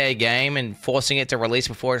ruin their game and forcing it to release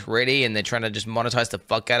before it's ready, and they're trying to just monetize the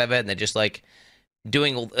fuck out of it, and they're just like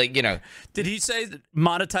doing, you know. Did he say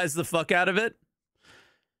monetize the fuck out of it?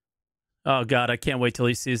 Oh, God, I can't wait till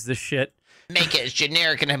he sees this shit. Make it as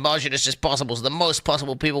generic and homogenous as possible so the most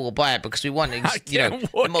possible people will buy it because we want,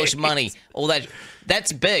 the most money. All that.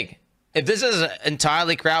 That's big. If this is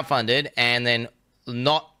entirely crowdfunded and then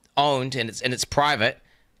not owned and it's private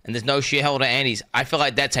and there's no shareholder Andes, I feel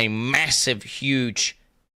like that's a massive, huge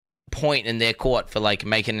point in their court for like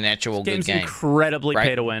making an actual good game. Incredibly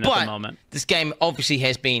pay to win at the moment. This game obviously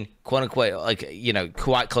has been quote unquote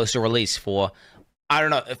quite close to release for, I don't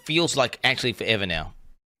know, it feels like actually forever now.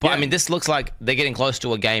 But yeah. I mean, this looks like they're getting close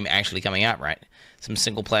to a game actually coming out, right? Some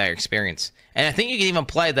single player experience. And I think you can even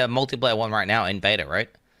play the multiplayer one right now in beta, right?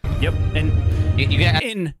 Yep. And you can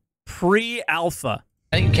in pre-alpha.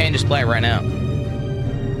 I think you can just play it right now.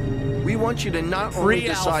 We want you to not only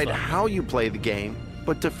decide how you play the game,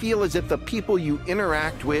 but to feel as if the people you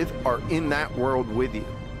interact with are in that world with you.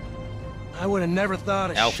 I would have never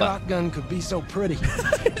thought a shotgun could be so pretty.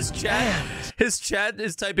 His chat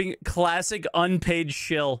is typing classic unpaid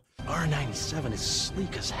shill. R97 is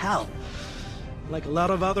sleek as hell. Like a lot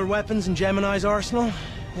of other weapons in Gemini's arsenal,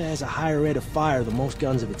 it has a higher rate of fire than most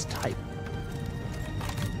guns of its type.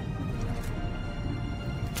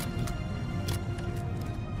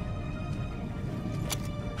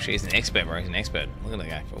 He's an expert, bro. He's an expert. Look at that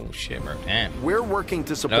guy. Oh, shit, bro. Damn. We're working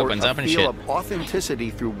to support a feel of authenticity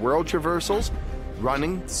through world traversals,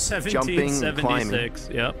 running, jumping, and climbing.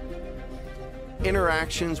 Yep.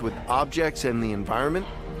 Interactions with objects and the environment.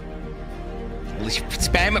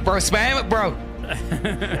 Spam it, bro. Spam it, bro.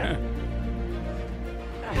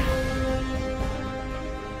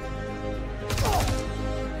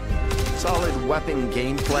 Solid weapon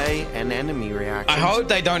gameplay and enemy reactions. I hope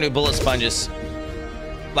they don't do bullet sponges.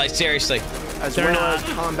 Like, seriously. As well as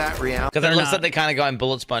combat reality. Because it looks like they kind of go in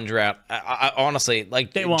bullet sponge route. I honestly,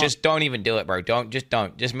 like, just don't even do it, bro. Don't.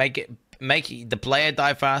 Just make the player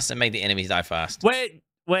die fast and make the enemies die fast. Wait.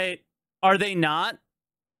 Are they not?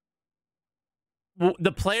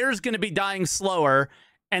 The player's going to be dying slower,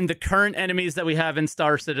 and the current enemies that we have in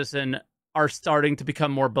Star Citizen are starting to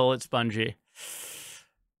become more bullet spongy.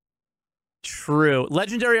 True.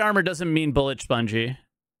 Legendary armor doesn't mean bullet spongy.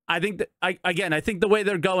 I think that I think the way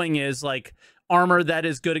they're going is like armor that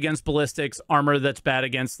is good against ballistics, armor that's bad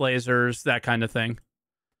against lasers, that kind of thing.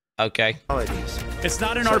 Okay. It's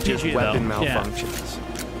not an RPG though. Malfunctions.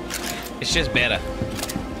 Yeah. It's just better.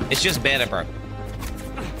 It's just better, bro.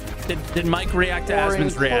 Did Mike react to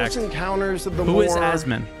Asmon's react? Encounters of the Who is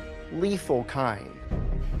Asmon? Lethal kind.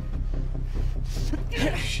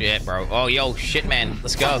 Shit, bro. Oh, yo, shit, man.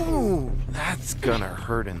 Let's go. Ooh, that's gonna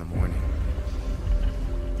hurt in the morning.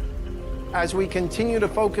 As we continue to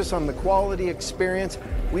focus on the quality experience,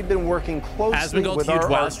 we've been working closely with our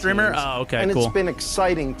art streamer. teams, oh, okay, and cool. It's been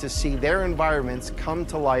exciting to see their environments come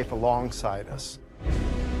to life alongside us.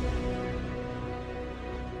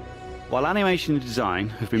 While animation and design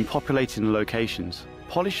have been populating the locations,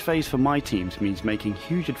 polish phase for my teams means making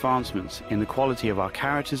huge advancements in the quality of our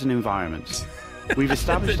characters and environments. We've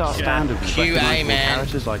established our standard with recognizable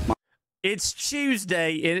characters like It's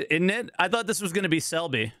Tuesday, isn't it? I thought this was going to be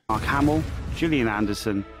Selby. Mark Hamill, Gillian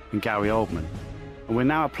Anderson, and Gary Oldman. And we're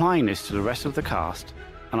now applying this to the rest of the cast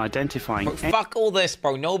and identifying... Bro, fuck all this,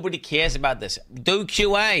 bro. Nobody cares about this. Do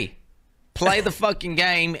QA. Play the fucking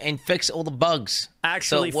game and fix all the bugs.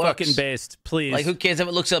 Actually fucking based, please. Like, who cares if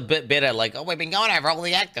it looks a bit better? Like, oh, we've been going over all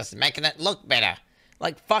the actors and making it look better.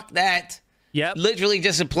 Like, fuck that. Yep. Literally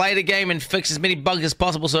just to play the game and fix as many bugs as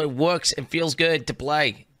possible so it works and feels good to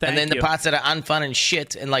play. And then the parts that are unfun and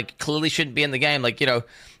shit and like clearly shouldn't be in the game, like, you know,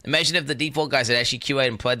 imagine if the default guys had actually QA'd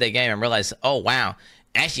and played their game and realized, oh wow,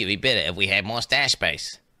 actually it'd be better if we had more stash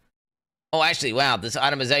space. Oh, actually, wow, this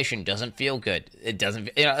itemization doesn't feel good. It doesn't,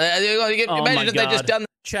 you know, imagine if they just done.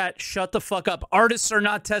 Chat, shut the fuck up. Artists are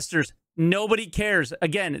not testers. Nobody cares.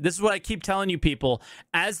 Again, this is what I keep telling you people.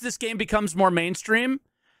 As this game becomes more mainstream,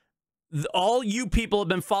 all you people have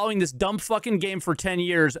been following this dumb fucking game for 10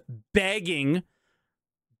 years, begging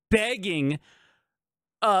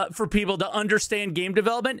for people to understand game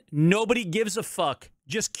development. Nobody gives a fuck.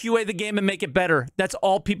 Just QA the game and make it better. That's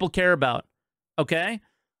all people care about. Okay?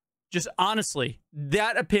 Just honestly,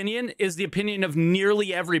 that opinion is the opinion of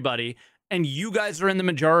nearly everybody, and you guys are in the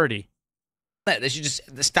majority. They should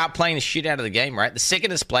just stop playing the shit out of the game, right? The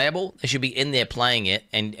second it's playable, they should be in there playing it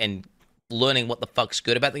and learning what the fuck's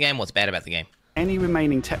good about the game, what's bad about the game. Any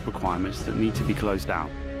remaining tech requirements that need to be closed out.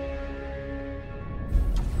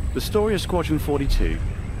 The story of Squadron 42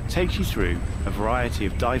 takes you through a variety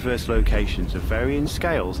of diverse locations of varying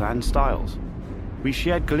scales and styles. We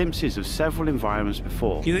shared glimpses of several environments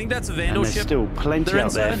before. You think that's a Vandal and there's ship? Still plenty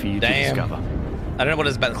out there for you to discover. I don't know what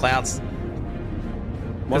it is about the clouds.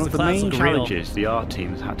 One of the main challenges the art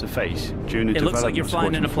teams had to face during the development of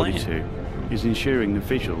Squadron 42 is ensuring the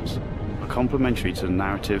visuals are complementary to the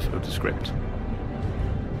narrative of the script.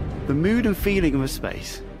 The mood and feeling of a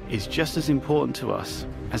space is just as important to us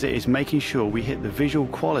as it is making sure we hit the visual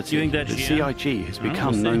quality that CIG has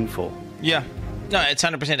become known for. Yeah. No, it's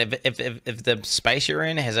 100%. If the space you're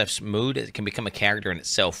in has a mood, it can become a character in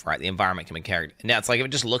itself, right? The environment can be a character. Now, it's like if it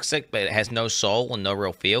just looks sick, but it has no soul and no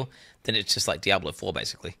real feel, then it's just like Diablo 4,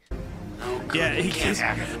 basically. Yeah,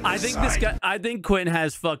 I think Quin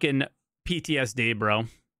has fucking PTSD, bro.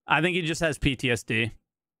 I think he just has PTSD.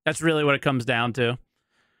 That's really what it comes down to.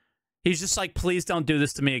 He's just like, please don't do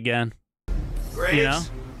this to me again. Graves, you know?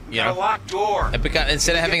 got a locked door.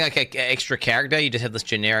 Instead of having like an extra character, you just have this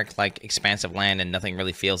generic like expansive land, and nothing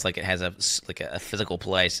really feels like it has a physical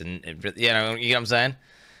place. And you know what I'm saying?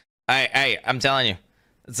 Hey, I'm telling you,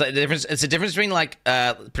 it's like the difference. It's a difference between like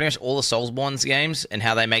pretty much all the Soulsborne games and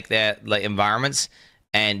how they make their like environments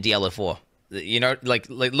and Diablo 4. You know, like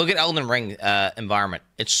look at Elden Ring environment.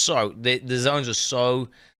 It's so the zones are so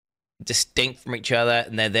distinct from each other,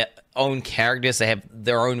 and they're their own characters. They have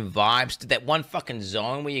their own vibes. That one fucking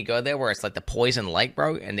zone where you go there, where it's like the poison lake,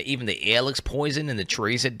 bro, and even the air looks poison, and the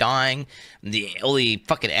trees are dying, and all the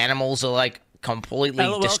fucking animals are like completely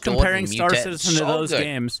distorted. Comparing Star Citizen to those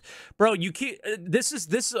games, bro. You keep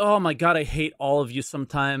this. Oh my god, I hate all of you.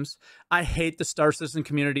 Sometimes I hate the Star Citizen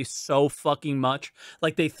community so fucking much.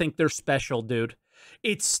 Like they think they're special, dude.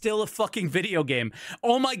 It's still a fucking video game.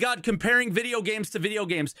 Oh my god, comparing video games to video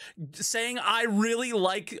games. Saying I really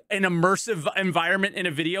like an immersive environment in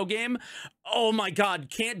a video game. Oh my god,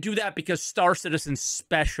 can't do that because Star Citizen's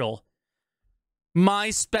special.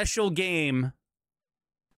 My special game.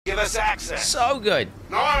 Give us access. So good.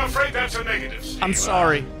 No, I'm afraid that's a negative, Steve. I'm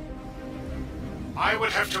sorry. I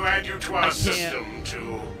would have to add you to our system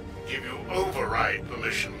to give you override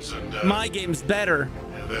permissions and... my game's better.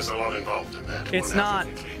 There's a lot involved in that. It's not.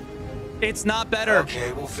 It's not better.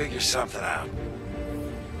 Okay, we'll figure something out.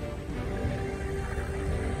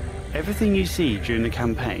 Everything you see during the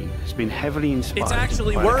campaign has been heavily inspired it's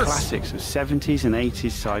actually by worse. The classics of 70s and 80s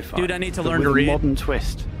sci-fi. Dude, I need to learn to read. With a modern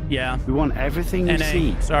twist. Yeah. We want everything you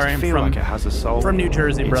see to feel like it has a soul. From New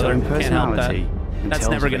Jersey, brother. Its own personality. Can't help that. That's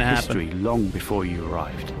never gonna happen. History long before you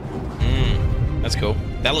arrived. That's cool.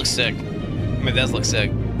 That looks sick. I mean, it does look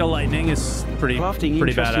sick. The lightning is pretty Crafting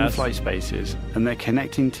pretty interesting badass. flight spaces and their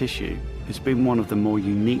connecting tissue has been one of the more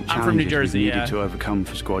unique I'm from New challenges Jersey, we needed to overcome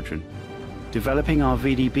for Squadron. Developing our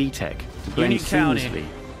VDB tech to blend Unique county. seamlessly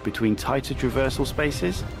between tighter traversal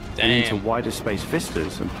spaces and into wider space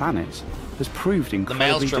vistas and planets has proved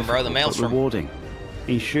incredibly difficult but rewarding,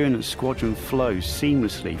 ensuring that Squadron flows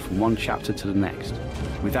seamlessly from one chapter to the next,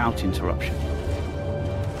 without interruption.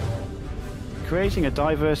 Creating a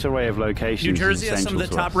diverse array of locations. New Jersey has some of the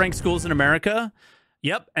to top-ranked schools in America.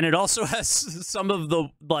 Yep, and it also has some of the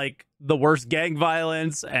the worst gang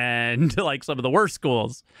violence and like some of the worst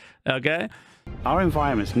schools. Okay. Our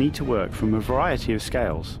environments need to work from a variety of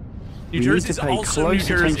scales. New Jersey's need to pay also close New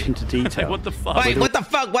Jersey. attention to detail. Like, what the fuck? Wait, what the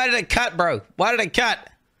fuck? Why did it cut, bro? Why did it cut?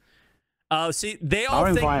 See, they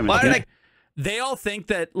all think they all think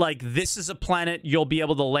that like this is a planet you'll be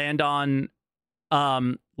able to land on,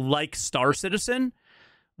 like Star Citizen.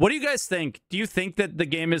 What do you guys think? Do you think that the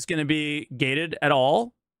game is going to be gated at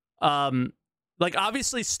all? Like,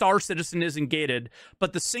 obviously, Star Citizen isn't gated,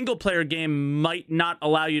 but the single-player game might not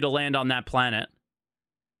allow you to land on that planet.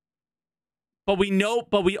 But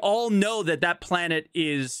we all know that that planet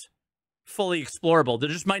is fully explorable. There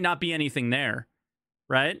just might not be anything there,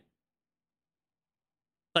 right?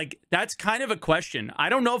 Like, that's kind of a question. I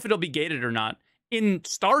don't know if it'll be gated or not. In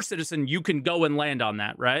Star Citizen, you can go and land on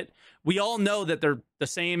that, right? We all know that they're the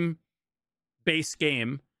same base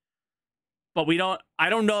game, but I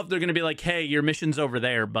don't know if they're going to be like, hey, your mission's over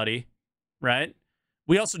there, buddy, right?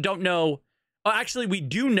 We also don't know. Oh, actually, we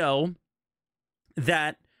do know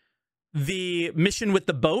that the mission with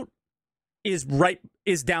the boat is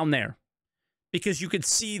down there, because you could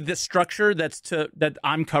see the structure that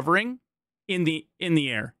I'm covering in the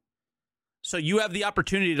air. So you have the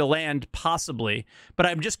opportunity to land possibly, but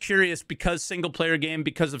I'm just curious, because single player game,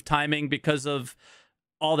 because of timing, because of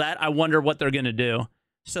all that, I wonder what they're going to do.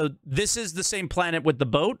 So this is the same planet with the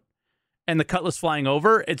boat and the Cutlass flying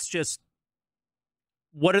over. It's just,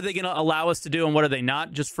 what are they going to allow us to do and what are they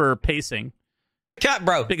not, just for pacing? Cut,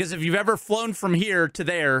 bro. Because if you've ever flown from here to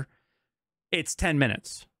there, it's 10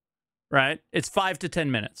 minutes, right? It's 5 to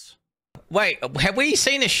 10 minutes. Wait, have we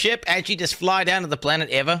seen a ship actually just fly down to the planet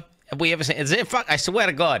ever? Have we ever seen? Is it fuck? I swear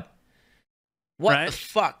to God. What the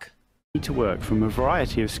fuck? Need to work from a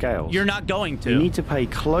variety of scales. You're not going to. We need to pay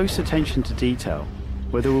close attention to detail,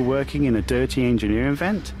 whether we're working in a dirty engineering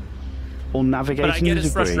vent or navigating the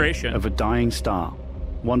debris of a dying star,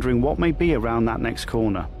 wondering what may be around that next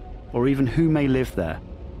corner, or even who may live there.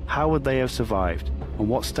 How would they have survived, and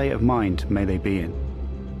what state of mind may they be in?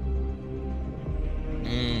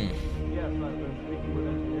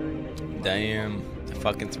 Damn. The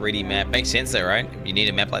fucking 3D map. Makes sense though, right? You need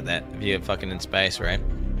a map like that if you're fucking in space, right?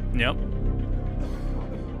 Yep.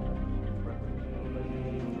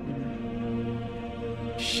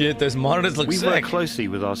 Shit, those monitors look sick. We work closely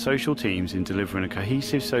with our social teams in delivering a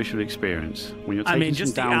cohesive social experience when you're taking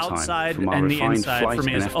just the some downtime outside from our and the refined inside flight for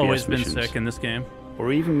me and has FPS always been missions, sick in this game.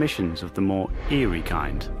 or even missions of the more eerie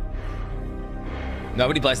kind.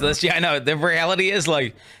 Nobody plays this. Yeah, I know. The reality is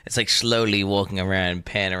like, it's like slowly walking around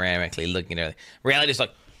panoramically looking at it. Reality is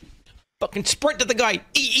like, fucking sprint to the guy.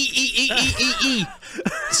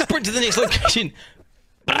 Sprint to the next location.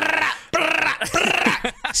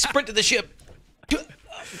 Sprint to the ship.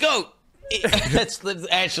 Go. That's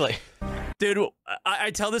actually. Dude, I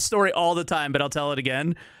tell this story all the time, but I'll tell it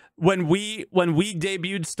again. When we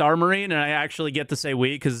debuted Star Marine, and I actually get to say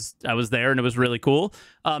we because I was there and it was really cool.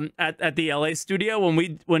 At the LA studio, when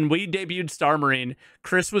we debuted Star Marine,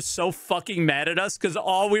 Chris was so fucking mad at us because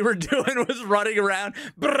all we were doing was running around.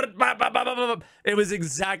 It was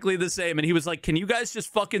exactly the same, and he was like, "Can you guys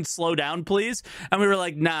just fucking slow down, please?" And we were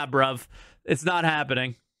like, "Nah, bruv, it's not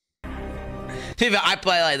happening." I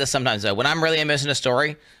play like this sometimes though. When I'm really immersed in a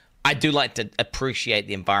story, I do like to appreciate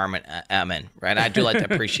the environment I'm in, right? I do like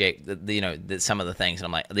to appreciate some of the things, and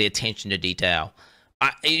I'm like the attention to detail.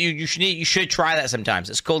 You should try that sometimes.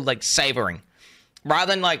 It's called like savoring,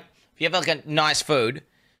 rather than like if you have like a nice food,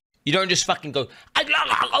 you don't just fucking go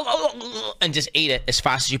and just eat it as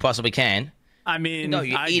fast as you possibly can. I mean, no,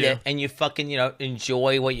 you eat it and you fucking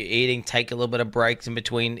enjoy what you're eating. Take a little bit of breaks in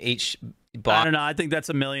between each bite. I don't know. I think that's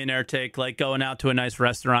a millionaire take, like going out to a nice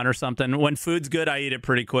restaurant or something. When food's good, I eat it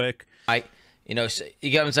pretty quick. You get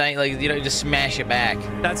what I'm saying? Like, just smash it back.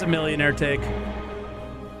 That's a millionaire take.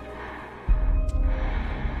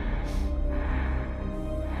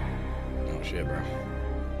 Oh shit, bro.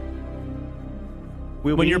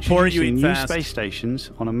 When you're poor, you eat fast. Space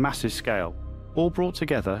stations on a massive scale, all brought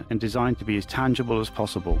together and designed to be as tangible as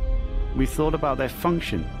possible. We've thought about their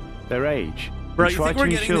function, their age, Bro, and you tried think to we're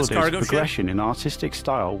getting ensure this there's cargo progression in artistic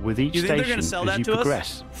style with each You think they're station gonna sell as that you to us?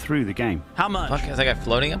 progress through the game. How much? Fuck, is that guy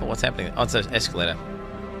floating up or what's happening? Oh, it's an escalator.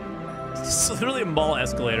 It's literally a mall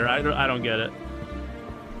escalator. I don't get it.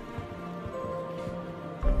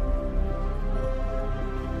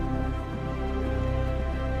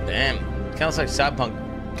 Damn. Kind of like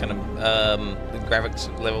Cyberpunk kind of graphics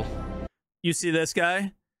level. You see this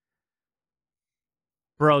guy?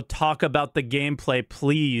 Bro, talk about the gameplay,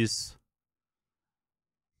 please.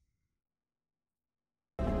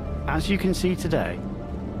 As you can see today,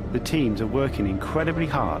 the teams are working incredibly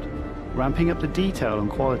hard, ramping up the detail and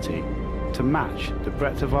quality to match the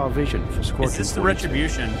breadth of our vision for Squadron 42. Is this the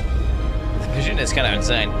Retribution? The vision is kind of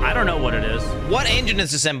insane. I don't know what it is. What engine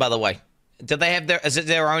is this in, by the way? Do they have is it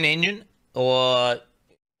their own engine? Or,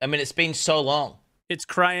 I mean, it's been so long. It's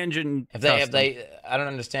CryEngine Have they, I don't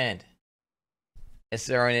understand. It's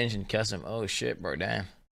their own engine custom. Oh shit, bro, damn.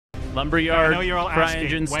 Lumberyard, I know you're all asking,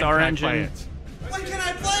 CryEngine, when Star can I Engine. play it? When can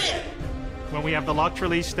I play it? When we have the locked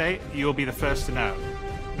release date, you will be the first to know.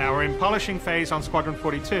 Now we're in polishing phase on Squadron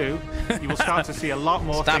 42. You will start to see a lot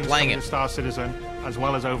more things coming to Star Citizen, as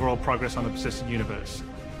well as overall progress on the persistent universe.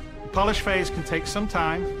 The polish phase can take some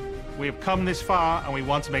time. We have come this far, and we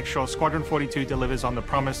want to make sure Squadron 42 delivers on the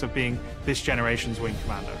promise of being this generation's wing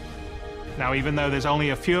commander. Now, even though there's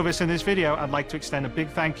only a few of us in this video, I'd like to extend a big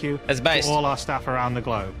thank you to all our staff around the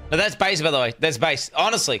globe. No, that's base, by the way. That's base.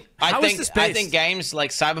 Honestly, I think games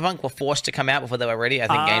like Cyberpunk were forced to come out before they were ready. I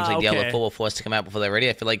think games like Diablo 4 were forced to come out before they were ready.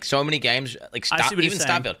 I feel like so many games, like even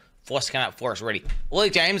Starfield, forced to come out before it's ready. All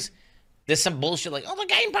these games, there's some bullshit like, oh, the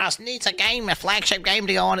Game Pass needs a flagship game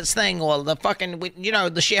to go on its thing, or the fucking, you know,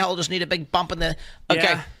 the shareholders need a big bump in the. Okay,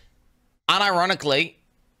 yeah. Unironically,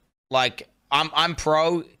 like. I'm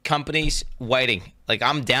pro companies waiting. Like,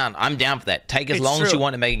 I'm down for that. Take as long as you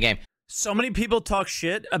want to make a game. So many people talk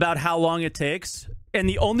shit about how long it takes, and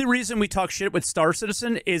the only reason we talk shit with Star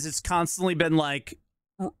Citizen is it's constantly been like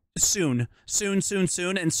soon, and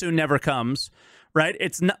soon never comes. Right?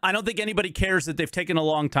 I don't think anybody cares that they've taken a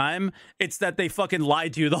long time. It's that they fucking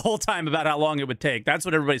lied to you the whole time about how long it would take. That's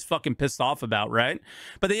what everybody's fucking pissed off about, right?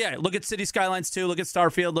 But yeah, look at City Skylines 2, look at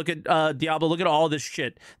Starfield, look at Diablo, look at all this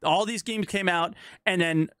shit. All these games came out, and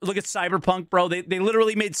then look at Cyberpunk, bro. They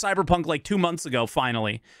literally made Cyberpunk like 2 months ago,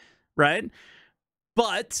 finally, right?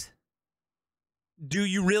 But do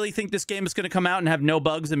you really think this game is going to come out and have no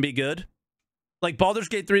bugs and be good? Like, Baldur's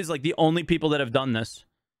Gate 3 is like the only people that have done this,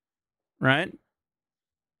 right?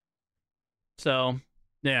 So,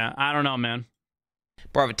 yeah, I don't know, man.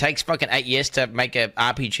 Bro, if it takes fucking 8 years to make a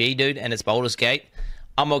RPG, dude, and it's Baldur's Gate,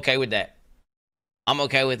 I'm okay with that. I'm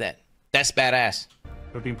okay with that. That's badass.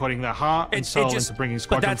 We've been putting their heart and soul into bringing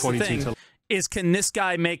Squadron 42 to... Is, can this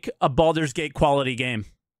guy make a Baldur's Gate quality game?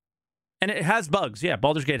 And it has bugs. Yeah,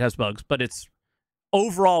 Baldur's Gate has bugs, but it's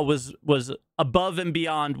overall was above and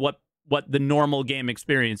beyond what the normal game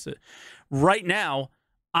experience is. Right now,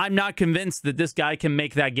 I'm not convinced that this guy can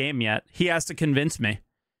make that game yet. He has to convince me,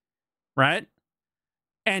 right?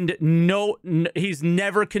 And no, he's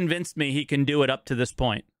never convinced me he can do it up to this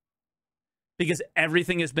point. Because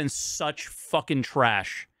everything has been such fucking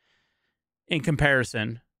trash in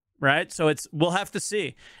comparison, right? So we'll have to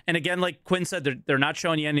see. And again, like Quinn said, they're not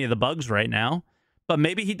showing you any of the bugs right now, but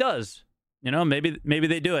maybe he does. You know, maybe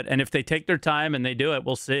they do it. And if they take their time and they do it,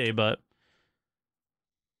 we'll see, but...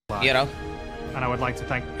 You know? And I would like to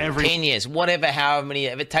thank every 10 years, whatever, however many.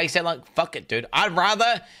 If it takes that long, fuck it, dude. I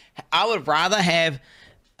would rather have,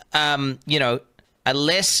 you know, a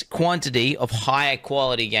less quantity of higher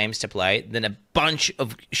quality games to play than a bunch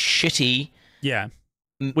of shitty,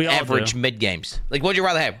 average mid games. Like, what'd you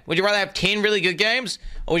rather have? Would you rather have 10 really good games,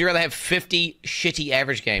 or would you rather have 50 shitty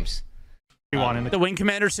average games? The Wing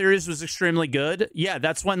Commander series was extremely good. Yeah,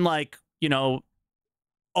 that's when, like, you know,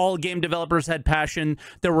 all game developers had passion.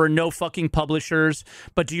 There were no fucking publishers.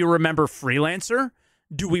 But do you remember Freelancer?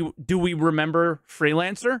 Do we remember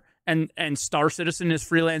Freelancer? And Star Citizen is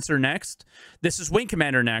Freelancer next. This is Wing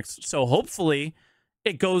Commander next. So hopefully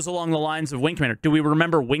it goes along the lines of Wing Commander. Do we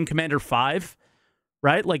remember Wing Commander 5?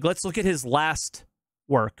 Right? Like, let's look at his last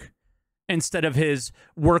work instead of his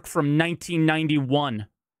work from 1991.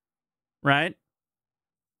 Right?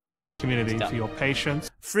 Community for your patience.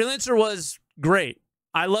 Freelancer was great.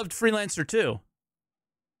 I loved Freelancer too.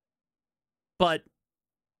 But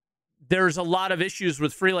there's a lot of issues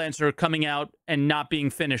with Freelancer coming out and not being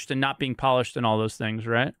finished and not being polished and all those things,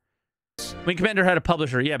 right? Wing Commander had a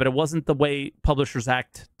publisher, yeah, but it wasn't the way publishers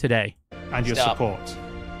act today. And your support.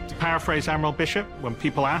 To paraphrase Admiral Bishop, when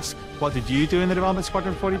people ask, what did you do in the development of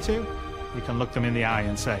Squadron 42? We can look them in the eye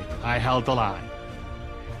and say, I held the line.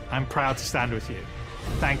 I'm proud to stand with you.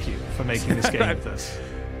 Thank you for making this game with us.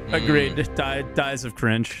 Agreed. Dies of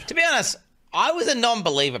cringe. To be honest, I was a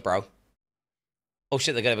non-believer, bro. Oh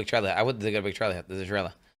shit, they got a big trailer. They got a big trailer. There's a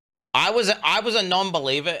trailer. I was a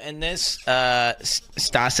non-believer in this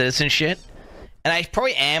Star Citizen shit, and I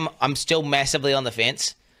probably am. I'm still massively on the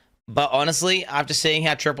fence. But honestly, after seeing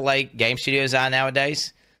how AAA game studios are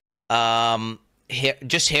nowadays,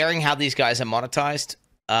 just hearing how these guys are monetized,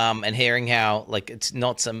 and hearing how like it's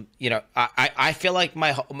not some, you know, I feel like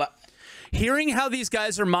my hearing how these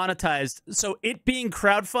guys are monetized, so it being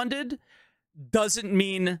crowdfunded doesn't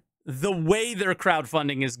mean the way they're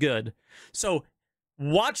crowdfunding is good. So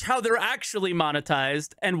watch how they're actually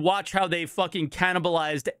monetized and watch how they fucking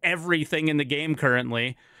cannibalized everything in the game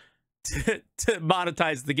currently to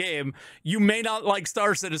monetize the game. You may not like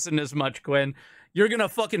Star Citizen as much, Quinn. You're going to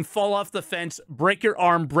fucking fall off the fence, break your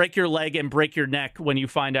arm, break your leg, and break your neck when you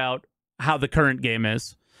find out how the current game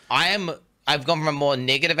is. I've gone from a more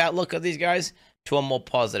negative outlook of these guys to a more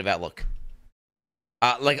positive outlook.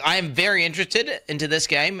 Like, I am very interested into this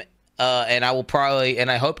game. and I will probably,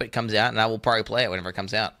 and I hope it comes out, and I will probably play it whenever it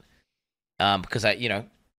comes out. Because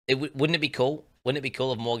wouldn't it be cool? Wouldn't it be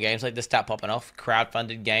cool if more games like this start popping off?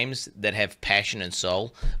 Crowdfunded games that have passion and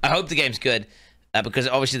soul. I hope the game's good. Because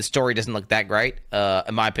obviously the story doesn't look that great,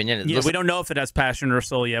 in my opinion. Yeah, we don't know if it has passion or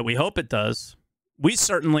soul yet. We hope it does. We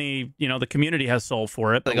certainly, the community has soul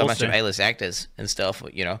for it. Like a bunch of A-list actors and stuff,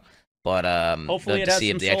 But hopefully to see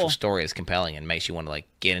if the actual story is compelling and makes you want to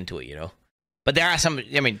get into it, But there are some.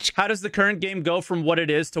 I mean, how does the current game go from what it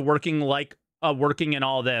is to working in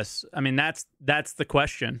all this? I mean, that's the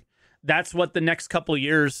question. That's what the next couple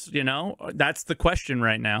years, that's the question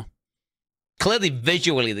right now. Clearly,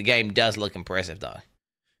 visually, the game does look impressive, though.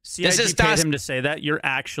 See, I paid him to say that. You're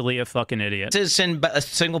actually a fucking idiot. This is a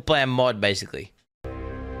single-player mod, basically.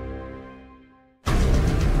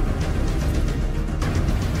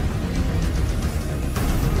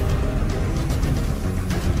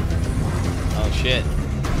 Oh, shit.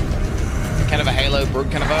 Kind of a Halo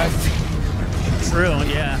Brute kind of vibe? True,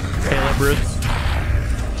 yeah. Halo Brutes.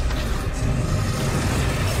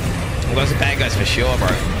 Well, those are bad guys for sure, bro.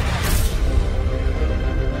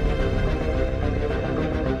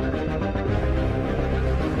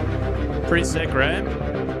 Pretty sick, right?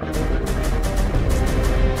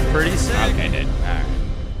 Pretty sick. Okay, dude. All right.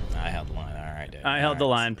 I held the line. All right, dude. I held the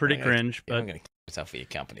line. Pretty cringe, but I'm gonna kill myself for your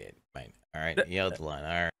company, mate. All right, you held the line. All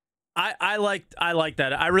right. I like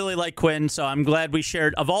that. I really like Quin, so I'm glad we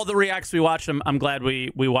shared. Of all the reacts we watched, I'm glad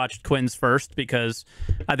we watched Quin's first because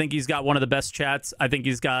I think he's got one of the best chats. I think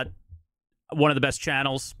he's got one of the best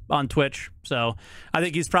channels on Twitch. So I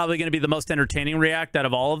think he's probably going to be the most entertaining react out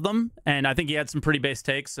of all of them. And I think he had some pretty base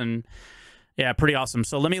takes and yeah, pretty awesome.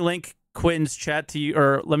 So let me link Quin's chat to you,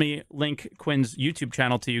 or let me link Quin's YouTube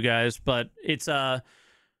channel to you guys. But it's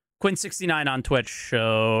Quin69 on Twitch.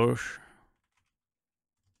 So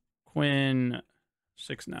Quin69,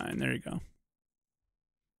 there you go.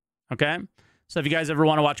 Okay. So if you guys ever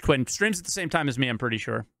want to watch Quin, streams at the same time as me, I'm pretty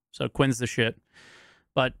sure. So Quin's the shit.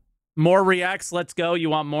 But more reacts, let's go. You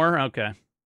want more? Okay.